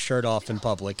taken my shirt off in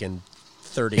public in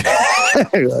 30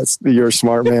 years. You're a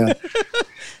smart man.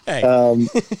 Hey.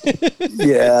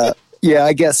 Yeah,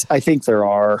 I think there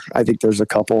are. I think there's a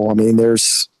couple. I mean,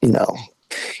 there's,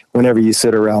 whenever you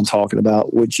sit around talking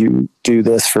about, would you do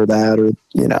this for that? Or,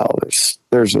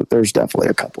 there's definitely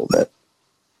a couple that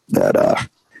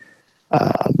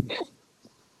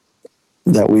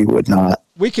we would not.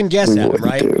 We can guess at,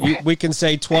 right? We can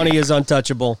say 20 is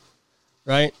untouchable,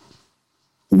 right?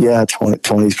 Yeah,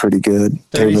 20 is pretty good.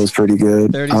 Table's pretty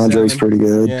good. Andre's pretty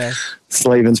good. Yeah.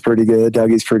 Slavin's pretty good.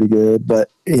 Dougie's pretty good.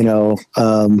 But, I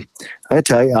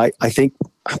tell you, I think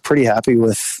I'm pretty happy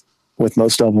with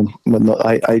most of them.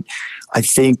 I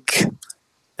think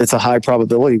it's a high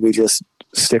probability we just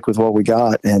stick with what we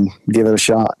got and give it a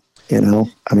shot.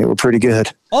 We're pretty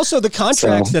good. Also, the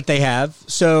contracts that they have.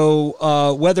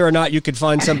 So whether or not you could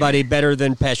find somebody better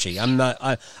than Pesce, I'm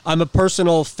a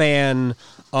personal fan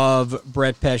of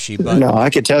Brett Pesce, but no, I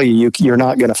can tell you're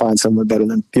not going to find someone better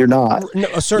than you're not.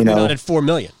 No, certainly not at $4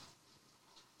 million.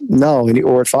 No,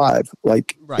 or at 5.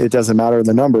 It doesn't matter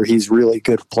the number. He's really a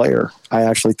good player. I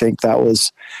actually think that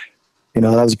was, that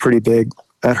was pretty big.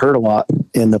 That hurt a lot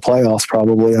in the playoffs.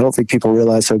 Probably. I don't think people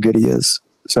realize how good he is.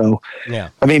 So, yeah,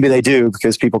 maybe they do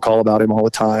because people call about him all the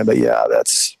time. But yeah,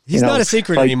 he's not a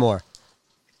secret anymore.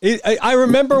 I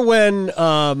remember when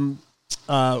William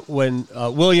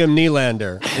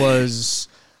Nylander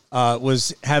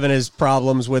was having his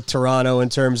problems with Toronto in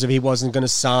terms of he wasn't going to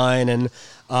sign,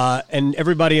 and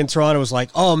everybody in Toronto was like,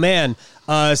 "Oh man,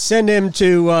 send him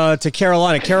to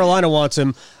Carolina. Carolina wants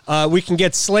him. We can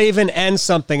get Slavin and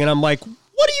something." And I'm like,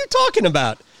 "What are you talking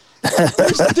about?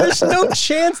 There's no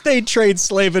chance they'd trade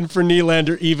Slavin for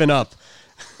Nylander even up."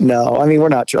 No, we're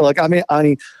not sure.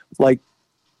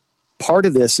 Part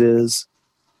of this is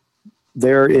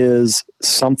there is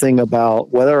something about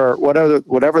whatever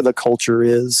the culture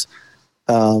is,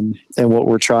 and what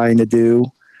we're trying to do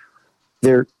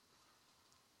there.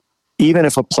 Even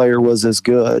if a player was as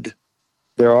good,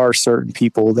 there are certain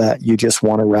people that you just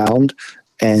want around,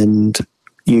 and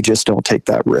you just don't take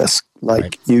that risk.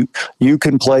 Right. You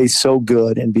can play so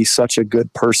good and be such a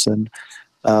good person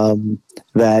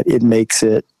that it makes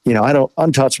it,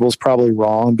 untouchable is probably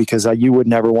wrong because you would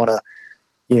never want to,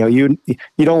 you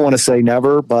don't want to say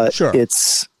never, but sure.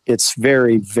 It's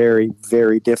very, very,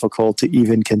 very difficult to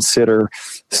even consider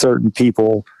certain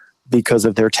people because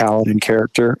of their talent and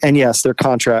character. And yes, the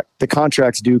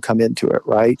contracts do come into it,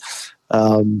 right?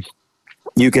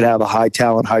 You could have a high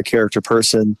talent, high character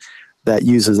person that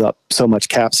uses up so much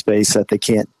cap space that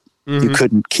you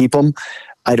couldn't keep them.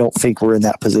 I don't think we're in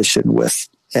that position with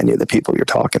any of the people you're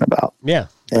talking about. Yeah.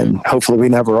 And hopefully we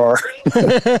never are.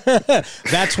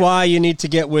 That's why you need to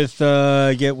get with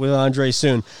Andre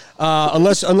soon.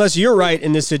 Unless you're right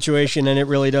in this situation and it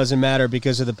really doesn't matter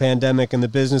because of the pandemic and the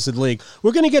business of the league.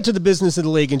 We're going to get to the business of the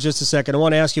league in just a second. I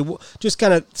want to ask you just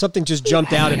kind of something just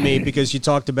jumped out at me because you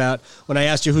talked about when I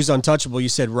asked you who's untouchable, you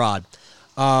said Rod.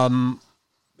 And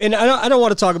I don't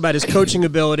want to talk about his coaching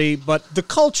ability, but the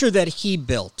culture that he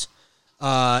built,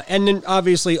 and then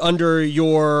obviously under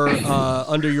your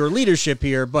leadership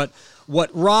here, but what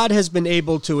Rod has been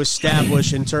able to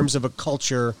establish in terms of a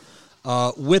culture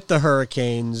with the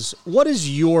Hurricanes. What is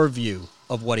your view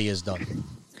of what he has done?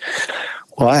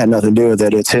 Well, I had nothing to do with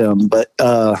it. It's him. But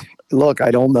look, I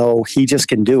don't know. He just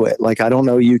can do it. I don't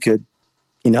know you could,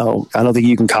 I don't think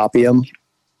you can copy him,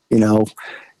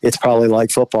 It's probably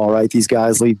like football, right? These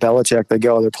guys leave Belichick, they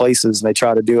go other places and they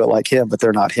try to do it like him, but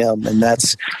they're not him. And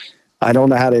I don't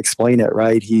know how to explain it,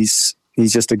 right? He's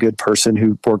just a good person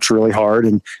who works really hard,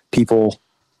 and people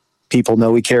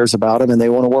know he cares about him and they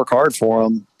want to work hard for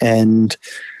him. And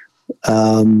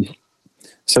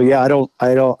so yeah, I don't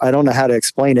know how to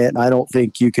explain it. And I don't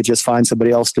think you could just find somebody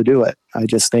else to do it. I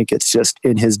just think it's just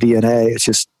in his DNA. It's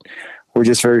just we're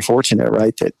just very fortunate,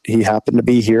 right, that he happened to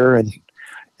be here, and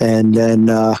then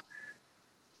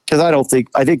because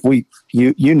I think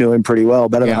you knew him pretty well,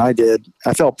 better than I did.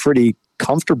 I felt pretty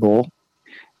comfortable,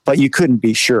 but you couldn't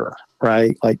be sure,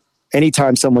 right? Like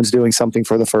anytime someone's doing something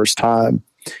for the first time,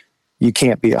 you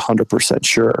can't be 100%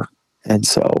 sure, and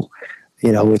so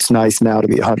it's nice now to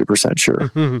be 100%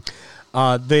 sure.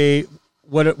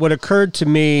 What occurred to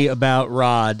me about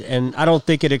Rod, and I don't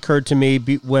think it occurred to me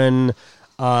when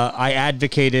I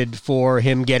advocated for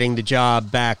him getting the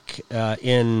job back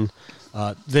in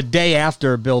the day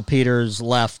after Bill Peters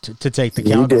left to take the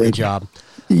Calgary job.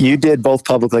 You did both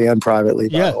publicly and privately,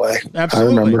 by the way.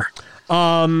 Absolutely. I remember.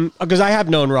 Because I have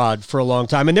known Rod for a long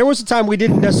time, and there was a time we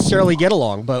didn't necessarily get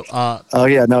along, but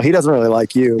he doesn't really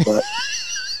like you, but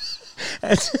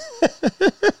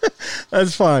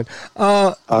that's fine.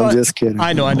 I'm just kidding.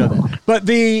 I know that. But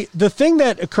the thing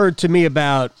that occurred to me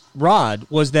about Rod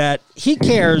was that he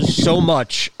cares so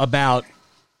much about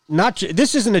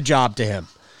this isn't a job to him,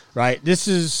 right? This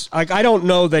is like, I don't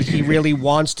know that he really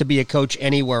wants to be a coach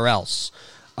anywhere else,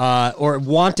 or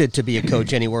wanted to be a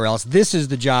coach anywhere else. This is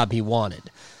the job he wanted.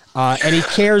 And he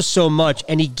cares so much,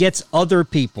 and he gets other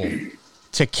people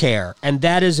to care. And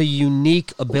that is a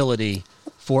unique ability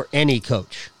for any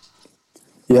coach.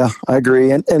 Yeah, I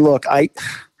agree. And look,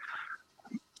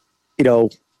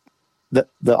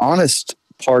 the honest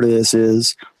part of this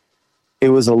is it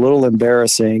was a little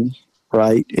embarrassing,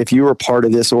 right? If you were part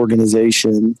of this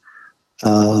organization,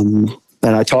 and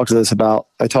I talked with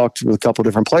a couple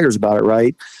different players about it,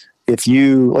 right? If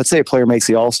let's say a player makes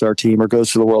the All-Star team or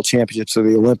goes to the World Championships or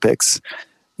the Olympics,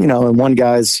 and one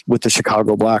guy's with the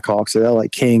Chicago Blackhawks or the LA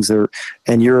Kings,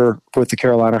 and you're with the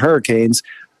Carolina Hurricanes,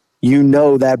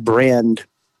 that brand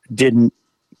didn't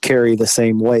carry the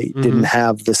same weight, didn't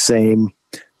have the same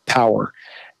power.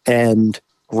 And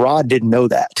Rod didn't know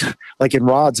that. Like in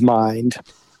Rod's mind,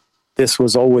 this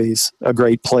was always a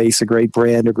great place, a great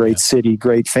brand, a great city,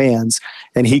 great fans.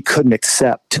 And he couldn't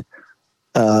accept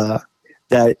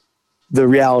that the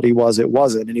reality was it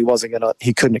wasn't, and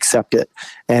he couldn't accept it.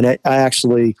 And it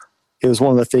was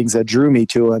one of the things that drew me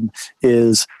to him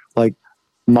is like,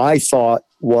 my thought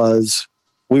was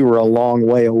we were a long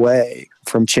way away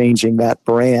from changing that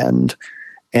brand.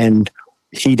 And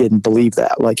he didn't believe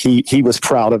that. Like he was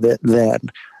proud of it then.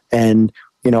 And,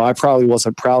 I probably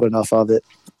wasn't proud enough of it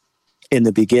in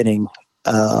the beginning.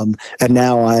 And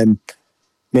now I'm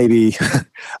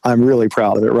really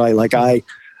proud of it, right? Like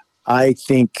I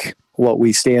think what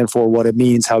we stand for, what it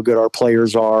means, how good our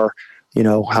players are,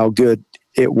 how good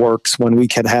it works when we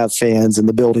can have fans and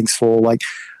the building's full. Like,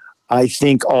 I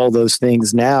think all those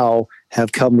things now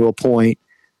have come to a point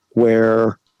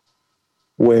where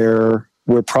we're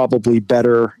probably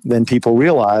better than people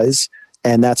realize.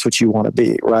 And that's what you want to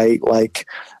be, right? Like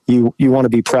you want to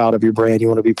be proud of your brand. You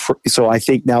want to be, so I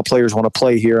think now players want to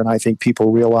play here. And I think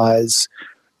people realize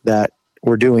that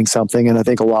we're doing something. And I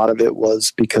think a lot of it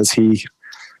was because he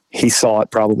saw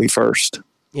it probably first.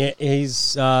 Yeah, he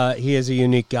is a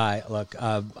unique guy. Look,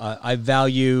 I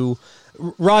value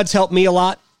Rod's helped me a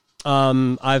lot.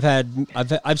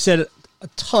 I've said a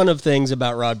ton of things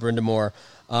about Rod Brind'Amour,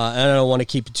 and I don't want to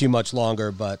keep it too much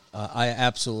longer, but I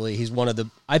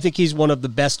think he's one of the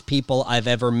best people I've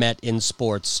ever met in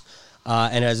sports,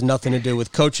 and has nothing to do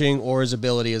with coaching or his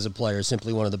ability as a player.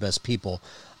 Simply one of the best people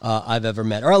I've ever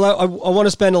met. All right, I want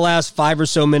to spend the last 5 or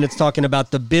so minutes talking about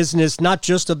the business, not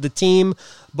just of the team,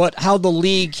 but how the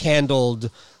league handled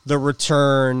the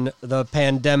return, the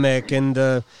pandemic, and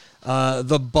the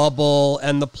bubble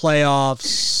and the playoffs.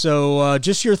 So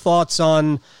just your thoughts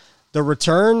on the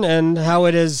return and how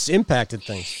it has impacted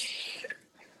things.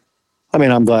 I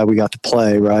mean, I'm glad we got to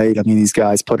play, right? I mean, these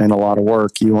guys put in a lot of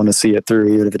work. You want to see it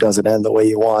through, even if it doesn't end the way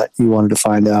you want. You wanted to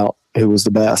find out who was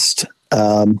the best.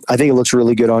 I think it looks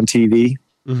really good on TV.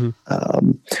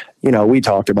 Mm-hmm. We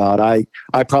talked about, I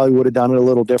probably would have done it a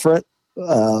little different.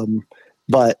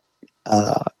 But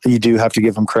you do have to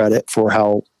give them credit for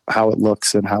how it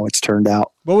looks and how it's turned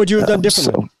out. What would you have done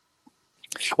differently?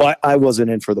 Well, I wasn't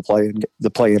in for the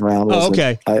play-in round. Oh,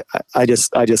 okay. I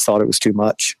just thought it was too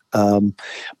much.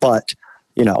 But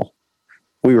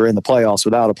we were in the playoffs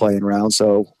without a play-in round,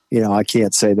 so I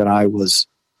can't say that I was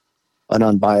an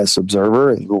unbiased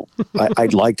observer.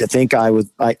 I'd like to think I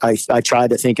was. I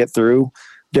tried to think it through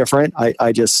different.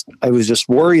 I was just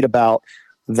worried about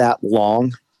that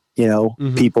long.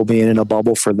 Mm-hmm. People being in a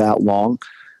bubble for that long.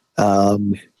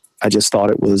 I just thought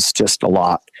it was just a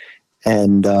lot.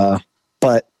 And,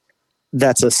 but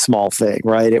that's a small thing,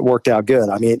 right? It worked out good.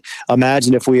 I mean,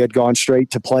 imagine if we had gone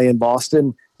straight to play in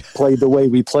Boston, played the way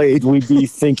we played, we'd be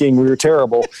thinking we were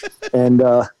terrible. And,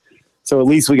 So at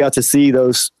least we got to see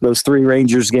those 3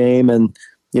 Rangers game and,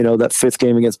 that 5th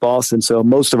game against Boston. So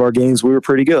most of our games, we were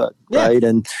pretty good. Yeah. Right.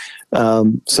 And,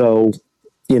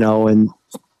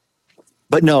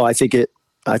 but no, I think it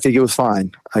was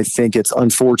fine. I think it's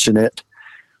unfortunate.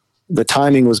 The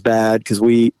timing was bad because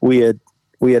we had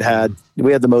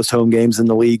the most home games in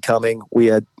the league coming.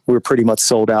 We were pretty much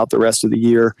sold out the rest of the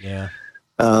year. Yeah.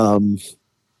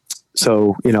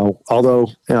 So, although,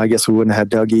 I guess we wouldn't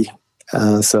have had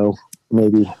Dougie. So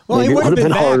maybe he would it would have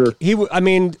been harder.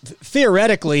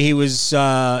 Theoretically he was,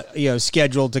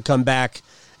 scheduled to come back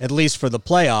at least for the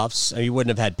playoffs. He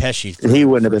wouldn't have had Pesci. He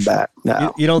wouldn't have been back.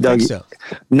 No, you don't think so?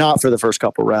 Not for the first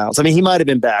couple rounds. I mean, he might've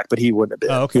been back, but he wouldn't have been.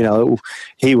 Oh, okay.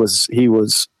 He was,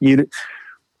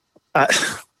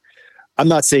 I'm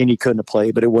not saying he couldn't have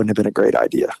played, but it wouldn't have been a great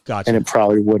idea. Gotcha. And it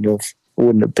probably wouldn't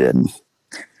have been.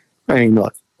 I mean,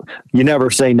 look, you never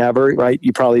say never, right?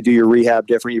 You probably do your rehab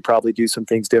different. You probably do some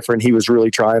things different. He was really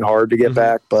trying hard to get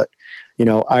back, but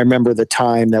I remember the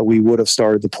time that we would have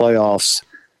started the playoffs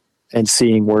and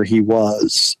seeing where he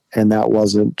was, and that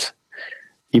wasn't.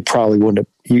 You probably wouldn't have.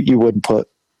 You wouldn't put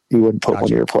Gotcha. One of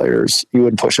your players. You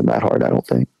wouldn't push him that hard, I don't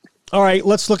think. All right,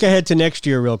 let's look ahead to next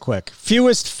year real quick.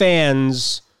 Fewest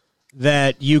fans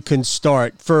that you can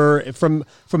start from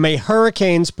a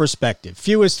Hurricanes perspective.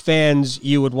 Fewest fans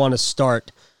you would want to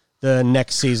start the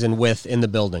next season with in the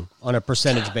building on a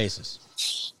percentage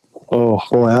basis. Oh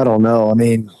boy, I don't know. I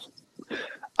mean,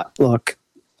 look,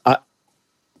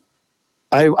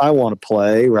 I want to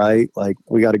play, right? Like,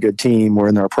 we got a good team. We're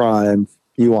in our prime.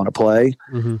 You want to play.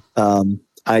 Mm-hmm.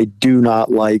 I do not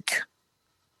like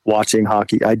watching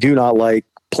hockey. I do not like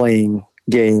playing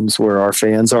games where our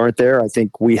fans aren't there. I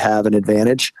think we have an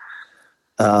advantage.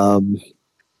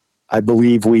 I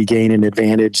believe we gain an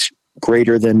advantage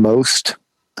greater than most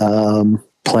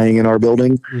playing in our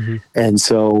building. Mm-hmm. And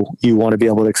so you want to be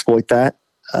able to exploit that.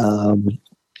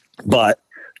 But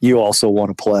you also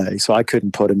want to play. So I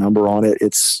couldn't put a number on it.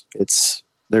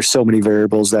 There's so many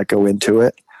variables that go into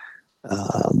it.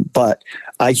 But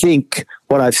I think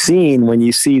what I've seen when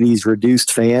you see these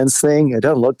reduced fans thing, it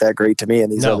doesn't look that great to me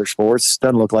in these other sports. It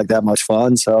doesn't look like that much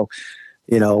fun. So,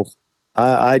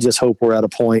 I just hope we're at a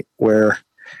point where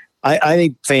I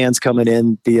think fans coming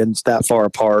in being that far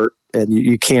apart, and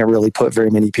you can't really put very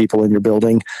many people in your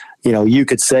building. You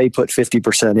could say put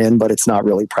 50% in, but it's not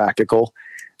really practical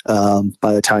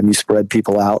by the time you spread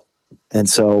people out. And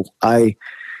so I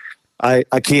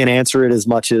can't answer it as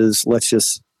much as let's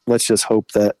just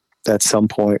hope that at some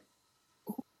point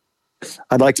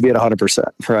I'd like to be at 100%,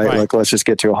 right? Like, let's just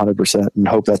get to 100% and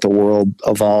hope that the world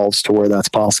evolves to where that's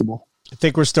possible. I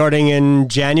think we're starting in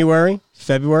January,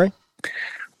 February.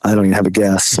 I don't even have a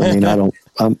guess. I mean, I don't,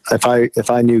 if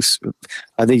I knew,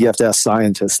 I think you have to ask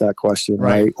scientists that question,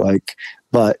 right? Like,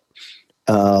 but,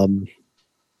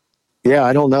 yeah,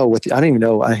 I don't know I don't even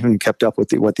know. I haven't kept up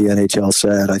with what the NHL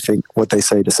said. I think what they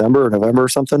say December or November or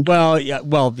something. Well,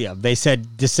 yeah. They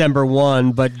said December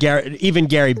 1, but even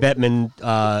Gary Bettman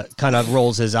kind of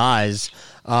rolls his eyes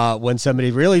when somebody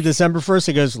really December 1st.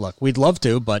 He goes, "Look, we'd love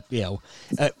to, but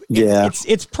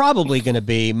it's probably going to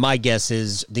be. My guess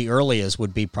is the earliest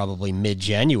would be probably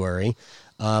mid-January,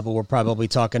 but we're probably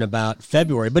talking about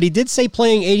February." But he did say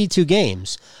playing 82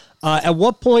 games. At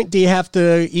what point do you have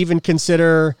to even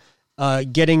consider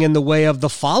getting in the way of the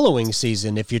following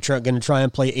season if you're going to try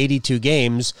and play 82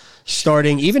 games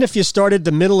starting, even if you started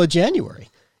the middle of January?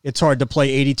 It's hard to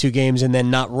play 82 games and then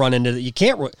not run into you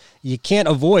can't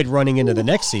avoid running into the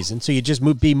next season, so you just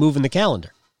be moving the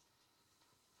calendar.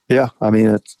 Yeah, I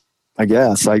mean, I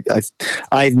guess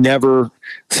I've never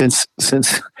since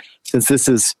this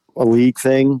is a league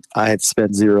thing, I had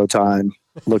spent zero time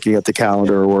looking at the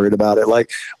calendar or worried about it.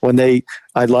 Like I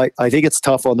think it's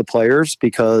tough on the players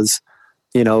because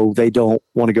they don't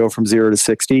want to go from 0 to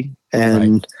 60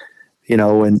 and,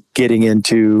 and getting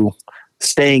into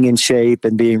staying in shape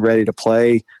and being ready to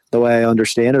play the way I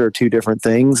understand it are two different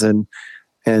things. And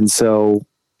so,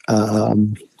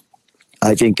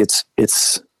 I think it's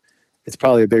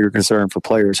probably a bigger concern for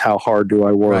players. How hard do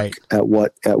I work at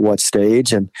what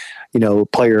stage? And,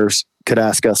 players could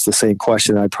ask us the same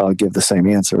question. I'd probably give the same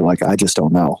answer. Like, I just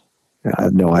don't know. I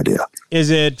have no idea. Is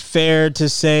it fair to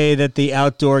say that the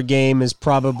outdoor game is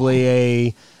probably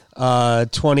a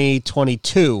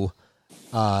 2022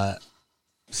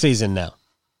 season now?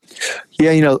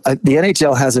 Yeah, the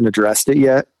NHL hasn't addressed it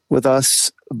yet with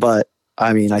us, but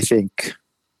I mean, I think,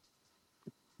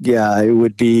 it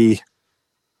would be.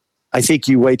 I think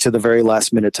you wait to the very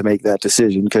last minute to make that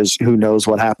decision because who knows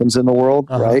what happens in the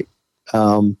world, right?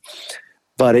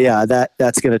 But yeah,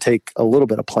 that's going to take a little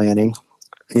bit of planning.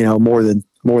 More than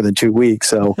 2 weeks.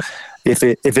 So, if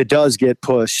it does get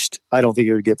pushed, I don't think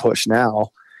it would get pushed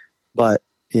now, but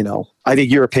I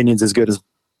think your opinion's as good as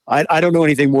I don't know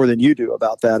anything more than you do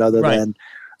about that, other than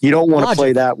you don't want to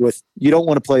play that with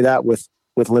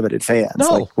limited fans.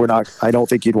 No. I don't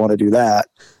think you'd want to do that.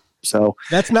 So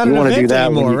that's not an event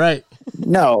anymore, right?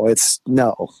 No, it's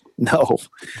no.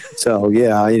 So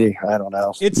yeah, I don't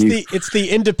know. It's the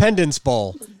Independence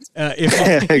Bowl.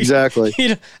 Exactly.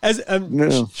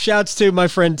 Shouts to my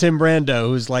friend Tim Brando,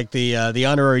 who's like the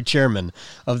honorary chairman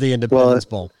of the Independence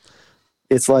Bowl.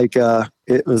 It's like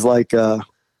it was like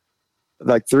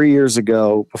 3 years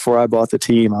ago, before I bought the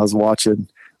team, I was watching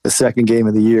the second game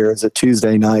of the year. It was a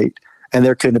Tuesday night, and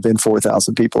there couldn't have been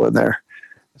 4,000 people in there.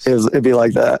 It'd be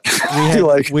like that.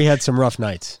 We had some rough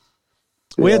nights.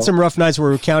 We had some rough nights where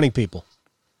we were counting people.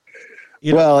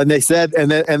 And they said, and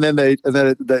then I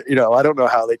don't know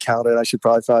how they counted. I should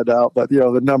probably find out, but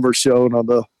the number shown on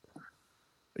the,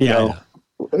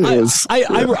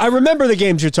 I remember the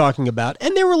games you're talking about,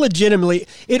 and they were legitimately.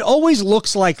 It always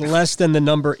looks like less than the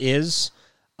number is.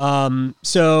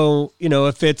 So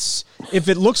if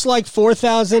it looks like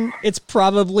 4,000, it's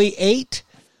probably 8.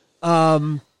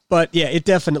 But yeah, it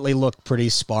definitely looked pretty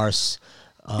sparse.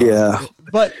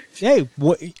 But hey,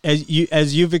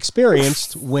 as you've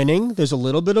experienced winning, there's a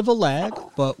little bit of a lag,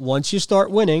 but once you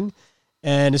start winning,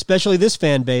 and especially this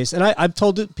fan base, and I've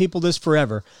told people this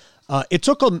forever, it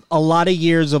took a lot of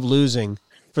years of losing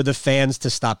for the fans to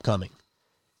stop coming.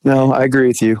 No, I agree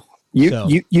with you.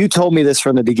 You told me this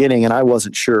from the beginning, and I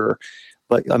wasn't sure.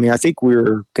 But I mean, I think we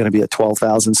were going to be at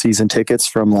 12,000 season tickets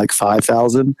from like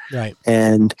 5,000. Right.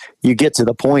 And you get to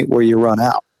the point where you run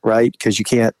out, right? Because you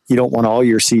don't want all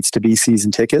your seats to be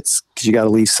season tickets, because you got to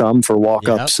leave some for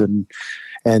walk-ups. And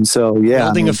so,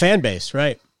 building a fan base,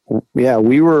 right? Yeah,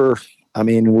 we were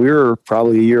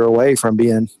probably a year away from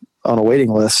being on a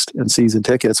waiting list and season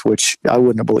tickets, which I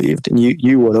wouldn't have believed. And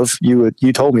you would have,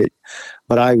 you told me,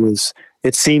 but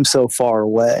it seemed so far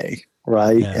away.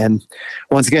 Right. Yeah. And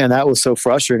once again, that was so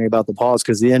frustrating about the pause,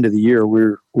 because the end of the year,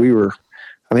 I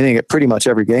think pretty much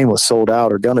every game was sold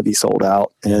out or going to be sold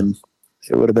out. And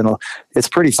it would have been it's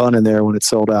pretty fun in there when it's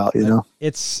sold out,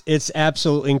 It's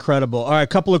absolutely incredible. All right. A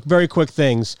couple of very quick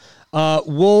things.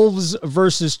 Wolves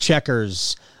versus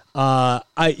Checkers.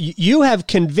 You have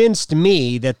convinced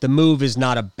me that the move is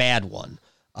not a bad one.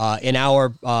 In our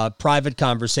private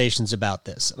conversations about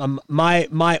this.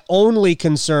 My only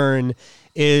concern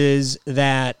is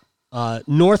that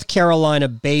North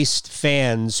Carolina-based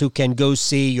fans who can go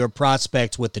see your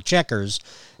prospects with the Checkers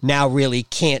now really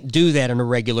can't do that on a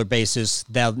regular basis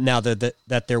now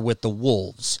that they're with the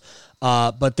Wolves.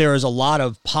 But there is a lot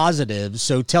of positives,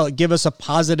 so give us a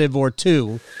positive or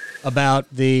two about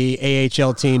the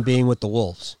AHL team being with the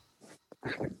Wolves.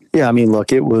 Yeah, I mean,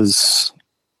 look, I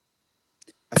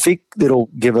think it'll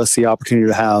give us the opportunity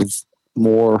to have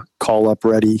more call-up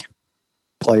ready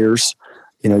players.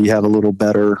 You have a little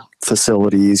better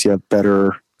facilities, you have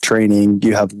better training,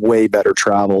 you have way better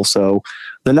travel. So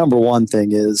the number one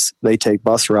thing is they take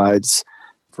bus rides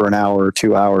for an hour or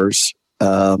 2 hours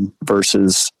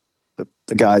versus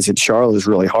the guys in Charlotte is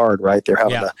really hard, right? They're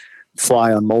having to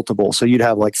fly on multiple. So you'd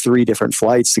have like 3 different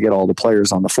flights to get all the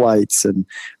players on the flights, and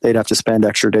they'd have to spend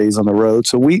extra days on the road.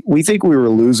 So we think we were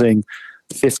losing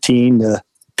 15 to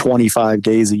 25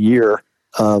 days a year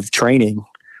of training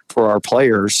for our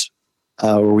players,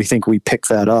 where we think we picked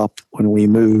that up when we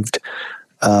moved.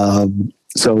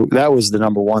 So that was the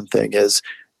number one thing is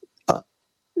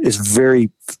it's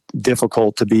very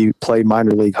difficult to play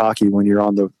minor league hockey when you're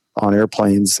on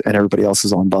airplanes and everybody else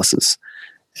is on buses.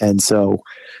 And so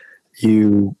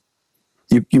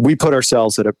we put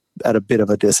ourselves at a bit of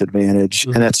a disadvantage,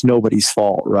 and that's nobody's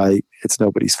fault, right? It's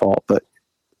nobody's fault, but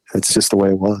it's just the way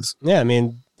it was. Yeah, I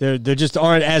mean, there just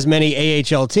aren't as many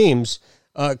AHL teams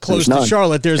close to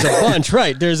Charlotte. There's a bunch,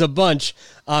 right? There's a bunch,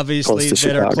 obviously,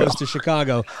 that are close to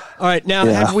Chicago. All right, now,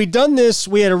 have we done this?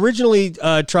 We had originally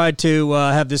tried to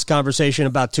have this conversation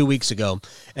about 2 weeks ago,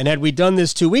 and had we done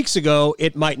this 2 weeks ago,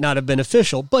 it might not have been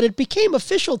official, but it became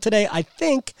official today, I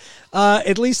think.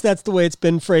 At least that's the way it's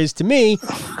been phrased to me.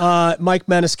 Mike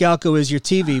Maniscalco is your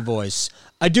TV voice.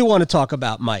 I do want to talk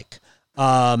about Mike.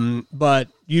 But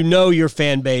your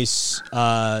fan base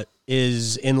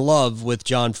is in love with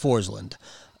John Forsland.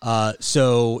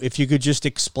 So if you could just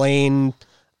explain,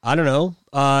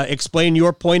 explain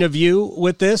your point of view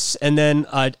with this. And then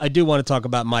I do want to talk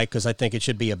about Mike, because I think it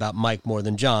should be about Mike more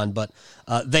than John, but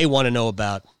they want to know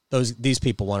about these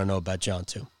people want to know about John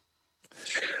too.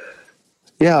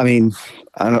 Yeah. I mean,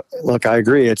 I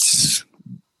agree. It's,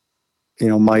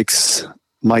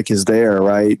 Mike is there,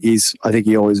 right? I think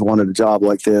he always wanted a job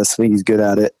like this. I think he's good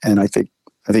at it. And I think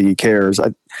he cares.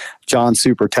 John's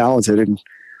super talented, and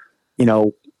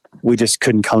we just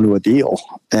couldn't come to a deal.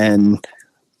 And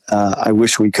I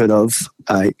wish we could have.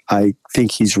 I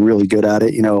think he's really good at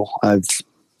it.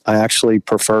 I actually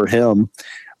prefer him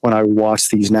when I watch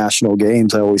these national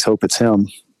games. I always hope it's him.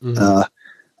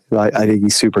 Mm-hmm. I think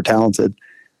he's super talented.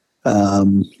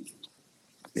 So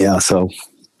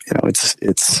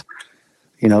it's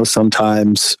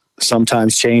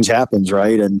sometimes change happens,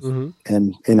 right? And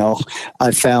mm-hmm.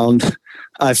 I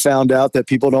found out that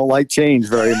people don't like change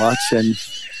very much,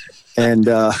 and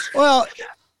well,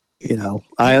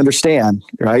 I understand,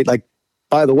 right? Like,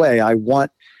 by the way,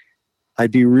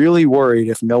 I'd be really worried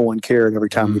if no one cared every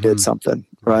time mm-hmm. we did something,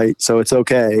 right? So it's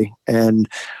okay. And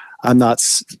I'm not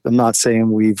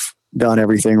saying we've done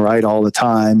everything right all the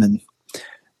time. And,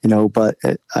 but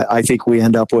I think we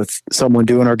end up with someone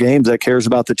doing our games that cares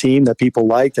about the team, that people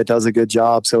like, that does a good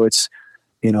job. So it's,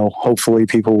 hopefully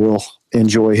people will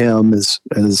enjoy him as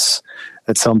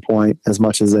at some point as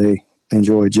much as they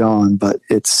enjoy John. But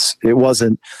it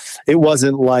wasn't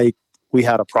like we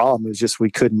had a problem. It was just we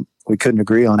couldn't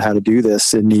agree on how to do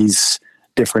this in these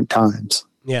different times.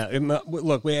 Yeah,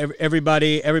 look,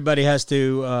 everybody has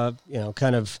to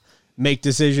kind of make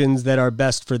decisions that are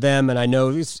best for them, and I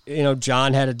know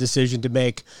John had a decision to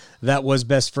make that was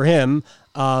best for him.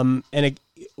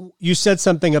 You said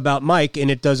something about Mike,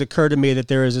 and it does occur to me that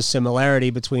there is a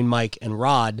similarity between Mike and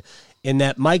Rod in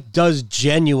that Mike does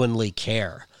genuinely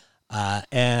care.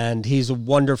 And he's a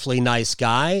wonderfully nice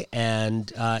guy,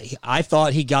 and I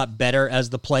thought he got better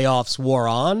as the playoffs wore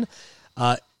on.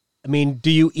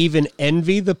 Do you even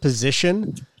envy the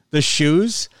position, the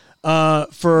shoes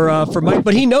for Mike?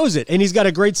 But he knows it, and he's got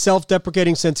a great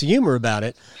self-deprecating sense of humor about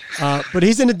it. But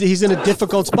he's in a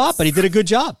difficult spot, but he did a good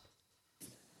job.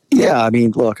 Yeah,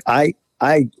 look,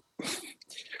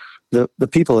 the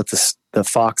people at the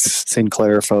Fox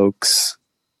Sinclair folks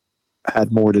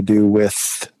had more to do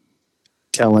with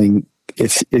telling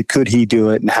could he do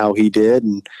it and how he did,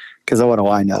 and because what do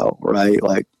I know, right?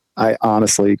 Like, I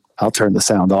honestly, I'll turn the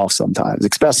sound off sometimes,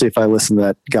 especially if I listen to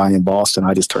that guy in Boston.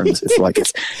 I just turn this. It's like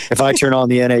if I turn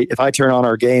on if I turn on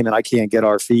our game and I can't get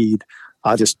our feed,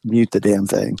 I'll just mute the damn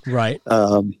thing. Right.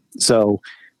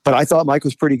 But I thought Mike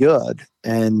was pretty good,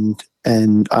 and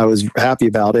I was happy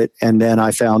about it. And then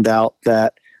I found out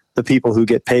that the people who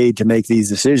get paid to make these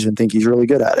decisions think he's really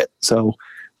good at it. So,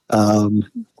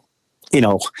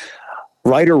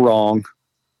 right or wrong,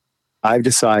 I've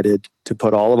decided to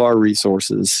put all of our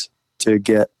resources to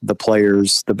get the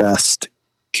players the best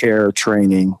care,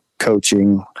 training,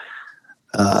 coaching,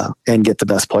 and get the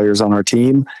best players on our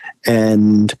team.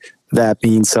 And that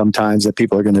means sometimes that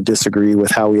people are going to disagree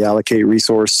with how we allocate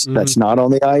resource mm-hmm. that's not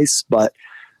on the ice, but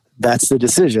that's the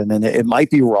decision. And it might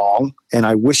be wrong, and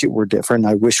I wish it were different.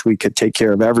 I wish we could take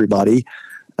care of everybody.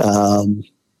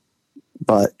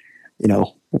 But,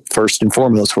 first and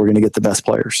foremost, we're going to get the best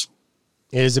players.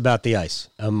 It is about the ice.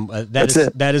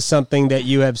 That is something that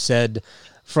you have said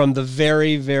from the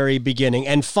very, very beginning.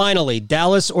 And finally,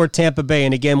 Dallas or Tampa Bay.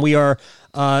 And again, we are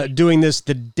doing this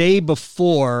the day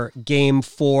before Game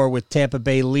 4 with Tampa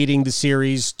Bay leading the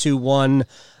series 2-1.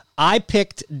 I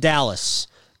picked Dallas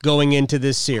going into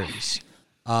this series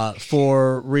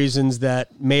for reasons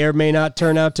that may or may not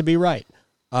turn out to be right.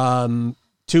 2-1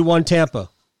 Tampa.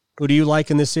 Who do you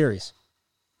like in this series?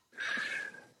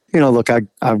 Look, I've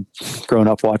grown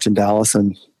up watching Dallas,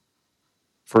 and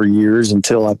for years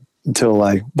until I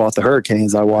bought the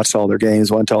Hurricanes, I watched all their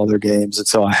games, went to all their games. And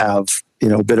so I have,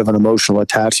 a bit of an emotional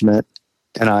attachment,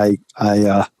 and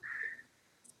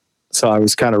so I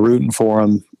was kind of rooting for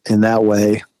them in that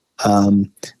way.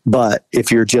 But if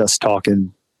you're just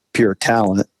talking pure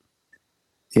talent,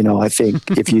 I think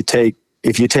if you take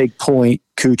Point,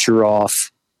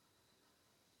 Kucherov,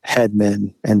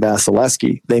 Hedman, and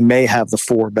Vasilevsky, they may have the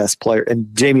four best players. And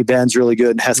Jamie Benn's really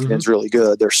good, and Heskinen's mm-hmm. really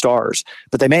good. They're stars,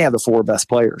 but they may have the four best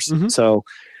players. Mm-hmm. So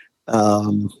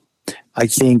I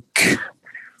think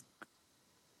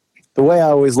the way I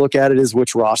always look at it is,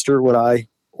 which roster would I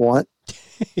want?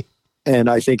 And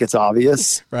I think it's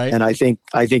obvious, right? And I think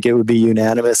it would be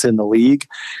unanimous in the league.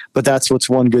 But that's what's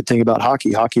one good thing about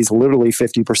hockey. Hockey's literally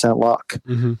 50% luck,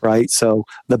 mm-hmm. right? So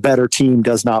the better team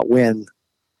does not win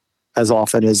as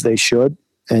often as they should.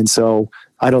 And so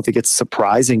I don't think it's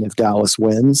surprising if Dallas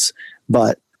wins,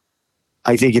 but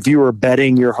I think if you were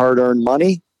betting your hard-earned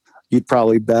money, you'd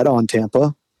probably bet on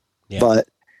Tampa. Yeah. But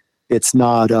it's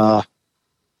not,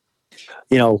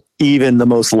 even the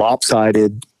most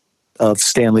lopsided of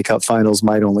Stanley Cup finals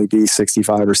might only be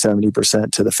 65 or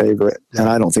 70% to the favorite. And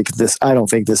I don't think this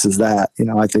is that.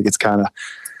 I think it's kind of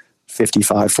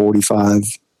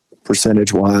 55-45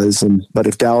 percentage wise. But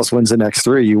if Dallas wins the next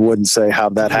 3, you wouldn't say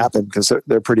how'd that happen, because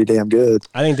they're pretty damn good.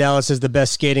 I think Dallas is the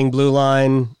best skating blue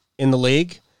line in the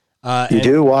league. You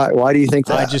do? Why do you think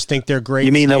that? I just think they're great.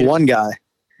 You mean skaters. the one guy?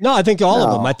 No, I think all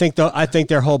of them. I think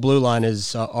their whole blue line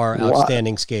are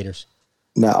outstanding skaters.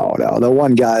 No, the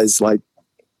one guy's like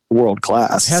world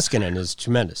class. Heiskanen is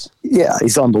tremendous. Yeah,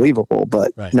 he's unbelievable.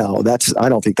 But no, I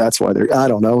don't think that's why they're. I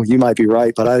don't know. You might be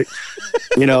right, but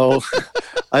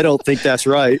I don't think that's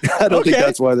right. I don't think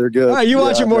that's why they're good. All right, you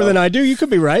watch it more than I do. You could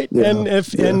be right. Yeah,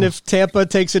 and if Tampa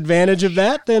takes advantage of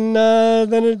that, then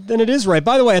it is right.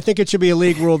 By the way, I think it should be a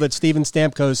league rule that Steven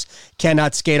Stamkos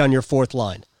cannot skate on your fourth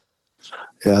line.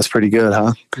 Yeah, that's pretty good,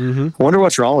 huh? Mm-hmm. I wonder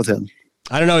what's wrong with him.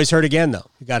 I don't know. He's hurt again, though.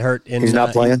 He got hurt. He's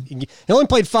not playing? He only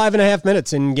played 5.5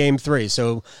 minutes in Game 3.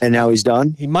 And now he's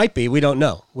done? He might be. We don't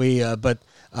know. But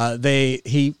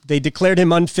they declared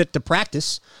him unfit to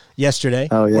practice yesterday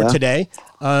or today.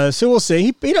 So we'll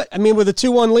see. With a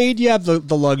 2-1 lead, you have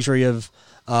the luxury of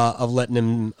letting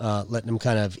him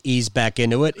kind of ease back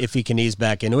into it. If he can ease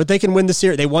back into it, they can win the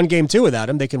series. They won Game 2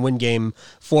 without him. They can win Game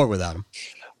 4 without him.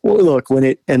 Well, look,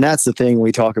 and that's the thing,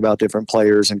 we talk about different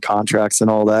players and contracts and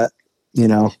all that,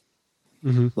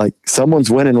 like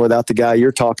someone's winning without the guy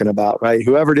you're talking about, right?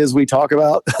 Whoever it is we talk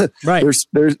about, right?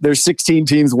 There's 16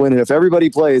 teams winning. If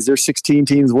everybody plays, there's 16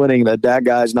 teams winning that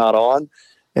guy's not on.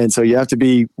 And so you have to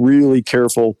be really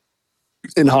careful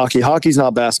in hockey. Hockey's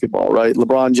not basketball, right?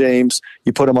 LeBron James,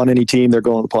 you put him on any team, they're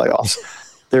going to the playoffs.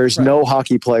 There's no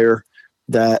hockey player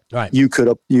that you could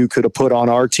have put on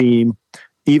our team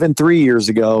even 3 years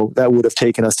ago that would have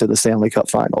taken us to the Stanley Cup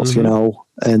Finals,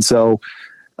 And so,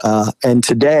 and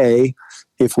today,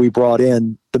 if we brought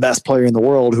in the best player in the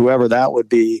world, whoever that would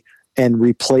be, and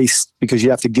replaced, because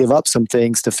you have to give up some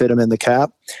things to fit them in the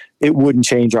cap, it wouldn't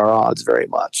change our odds very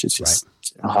much. It's just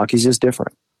hockey's just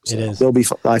different. So it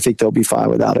is. I think they'll be fine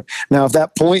without it. Now, if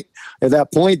that point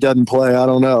doesn't play, I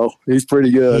don't know. He's pretty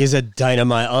good. He's a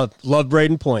dynamite. I love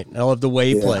Braden Point. I love the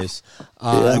way he plays.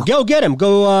 Go get him.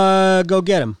 Go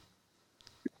get him.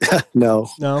 No.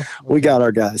 We got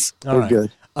our guys. We're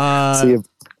good. See you.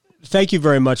 Thank you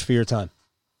very much for your time.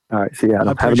 All right. See you,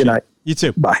 Adam. Have a good night. You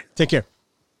too. Bye. Take care.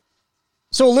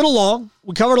 So a little long.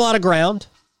 We covered a lot of ground.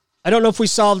 I don't know if we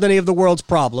solved any of the world's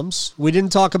problems. We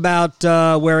didn't talk about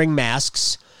wearing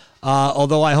masks.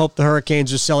 Although I hope the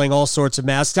Hurricanes are selling all sorts of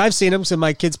masks. I've seen them, so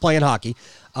my kids playing hockey.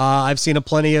 I've seen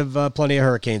plenty of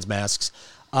Hurricanes masks.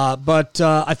 But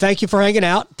I thank you for hanging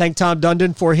out. Thank Tom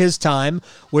Dundon for his time.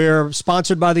 We're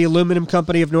sponsored by the Aluminum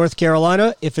Company of North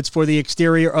Carolina. If it's for the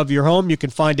exterior of your home, you can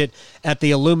find it at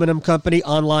the Aluminum Company,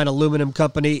 online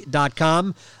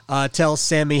aluminumcompany.com. Tell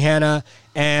Sammy Hanna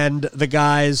and the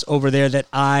guys over there that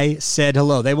I said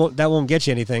hello. That won't get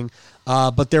you anything.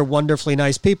 But they're wonderfully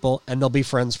nice people, and they'll be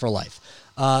friends for life.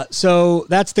 So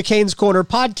that's the Canes Corner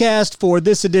podcast for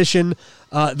this edition.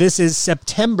 This is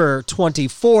September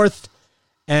 24th,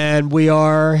 and we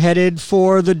are headed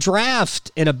for the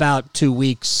draft in about 2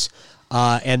 weeks,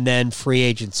 and then free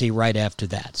agency right after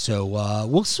that. So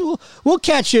we'll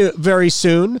catch you very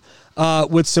soon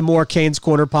with some more Canes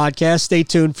Corner podcast. Stay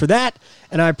tuned for that,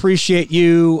 and I appreciate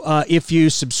you if you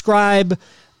subscribe.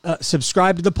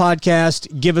 Subscribe to the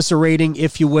podcast. Give us a rating,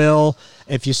 if you will.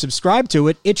 If you subscribe to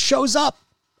it, it shows up.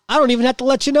 I don't even have to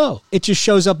let you know. It just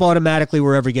shows up automatically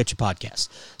wherever you get your podcasts.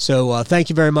 So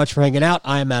thank you very much for hanging out.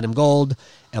 I am Adam Gold,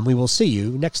 and we will see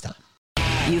you next time.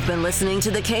 You've been listening to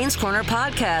the Canes Corner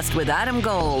podcast with Adam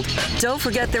Gold. Don't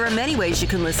forget there are many ways you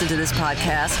can listen to this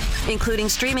podcast, including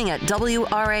streaming at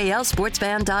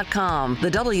WRALSportsFan.com,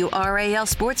 the WRAL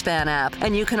Sports Fan app,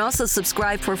 and you can also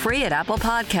subscribe for free at Apple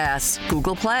Podcasts,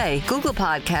 Google Play, Google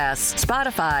Podcasts,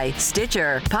 Spotify,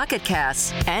 Stitcher, Pocket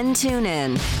Casts, and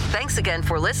TuneIn. Thanks again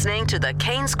for listening to the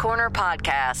Canes Corner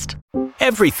podcast.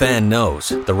 Every fan knows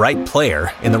the right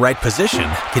player in the right position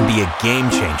can be a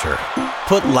game changer.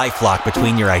 Put LifeLock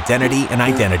between your identity and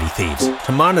identity thieves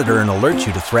to monitor and alert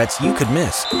you to threats you could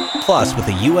miss. Plus, with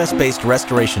a U.S.-based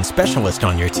restoration specialist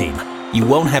on your team, you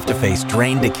won't have to face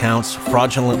drained accounts,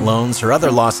 fraudulent loans, or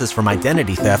other losses from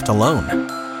identity theft alone.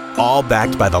 All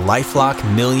backed by the LifeLock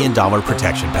 $1 Million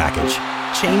Protection Package.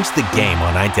 Change the game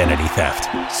on identity theft.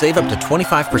 Save up to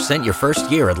 25% your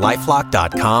first year at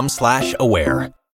LifeLock.com/aware.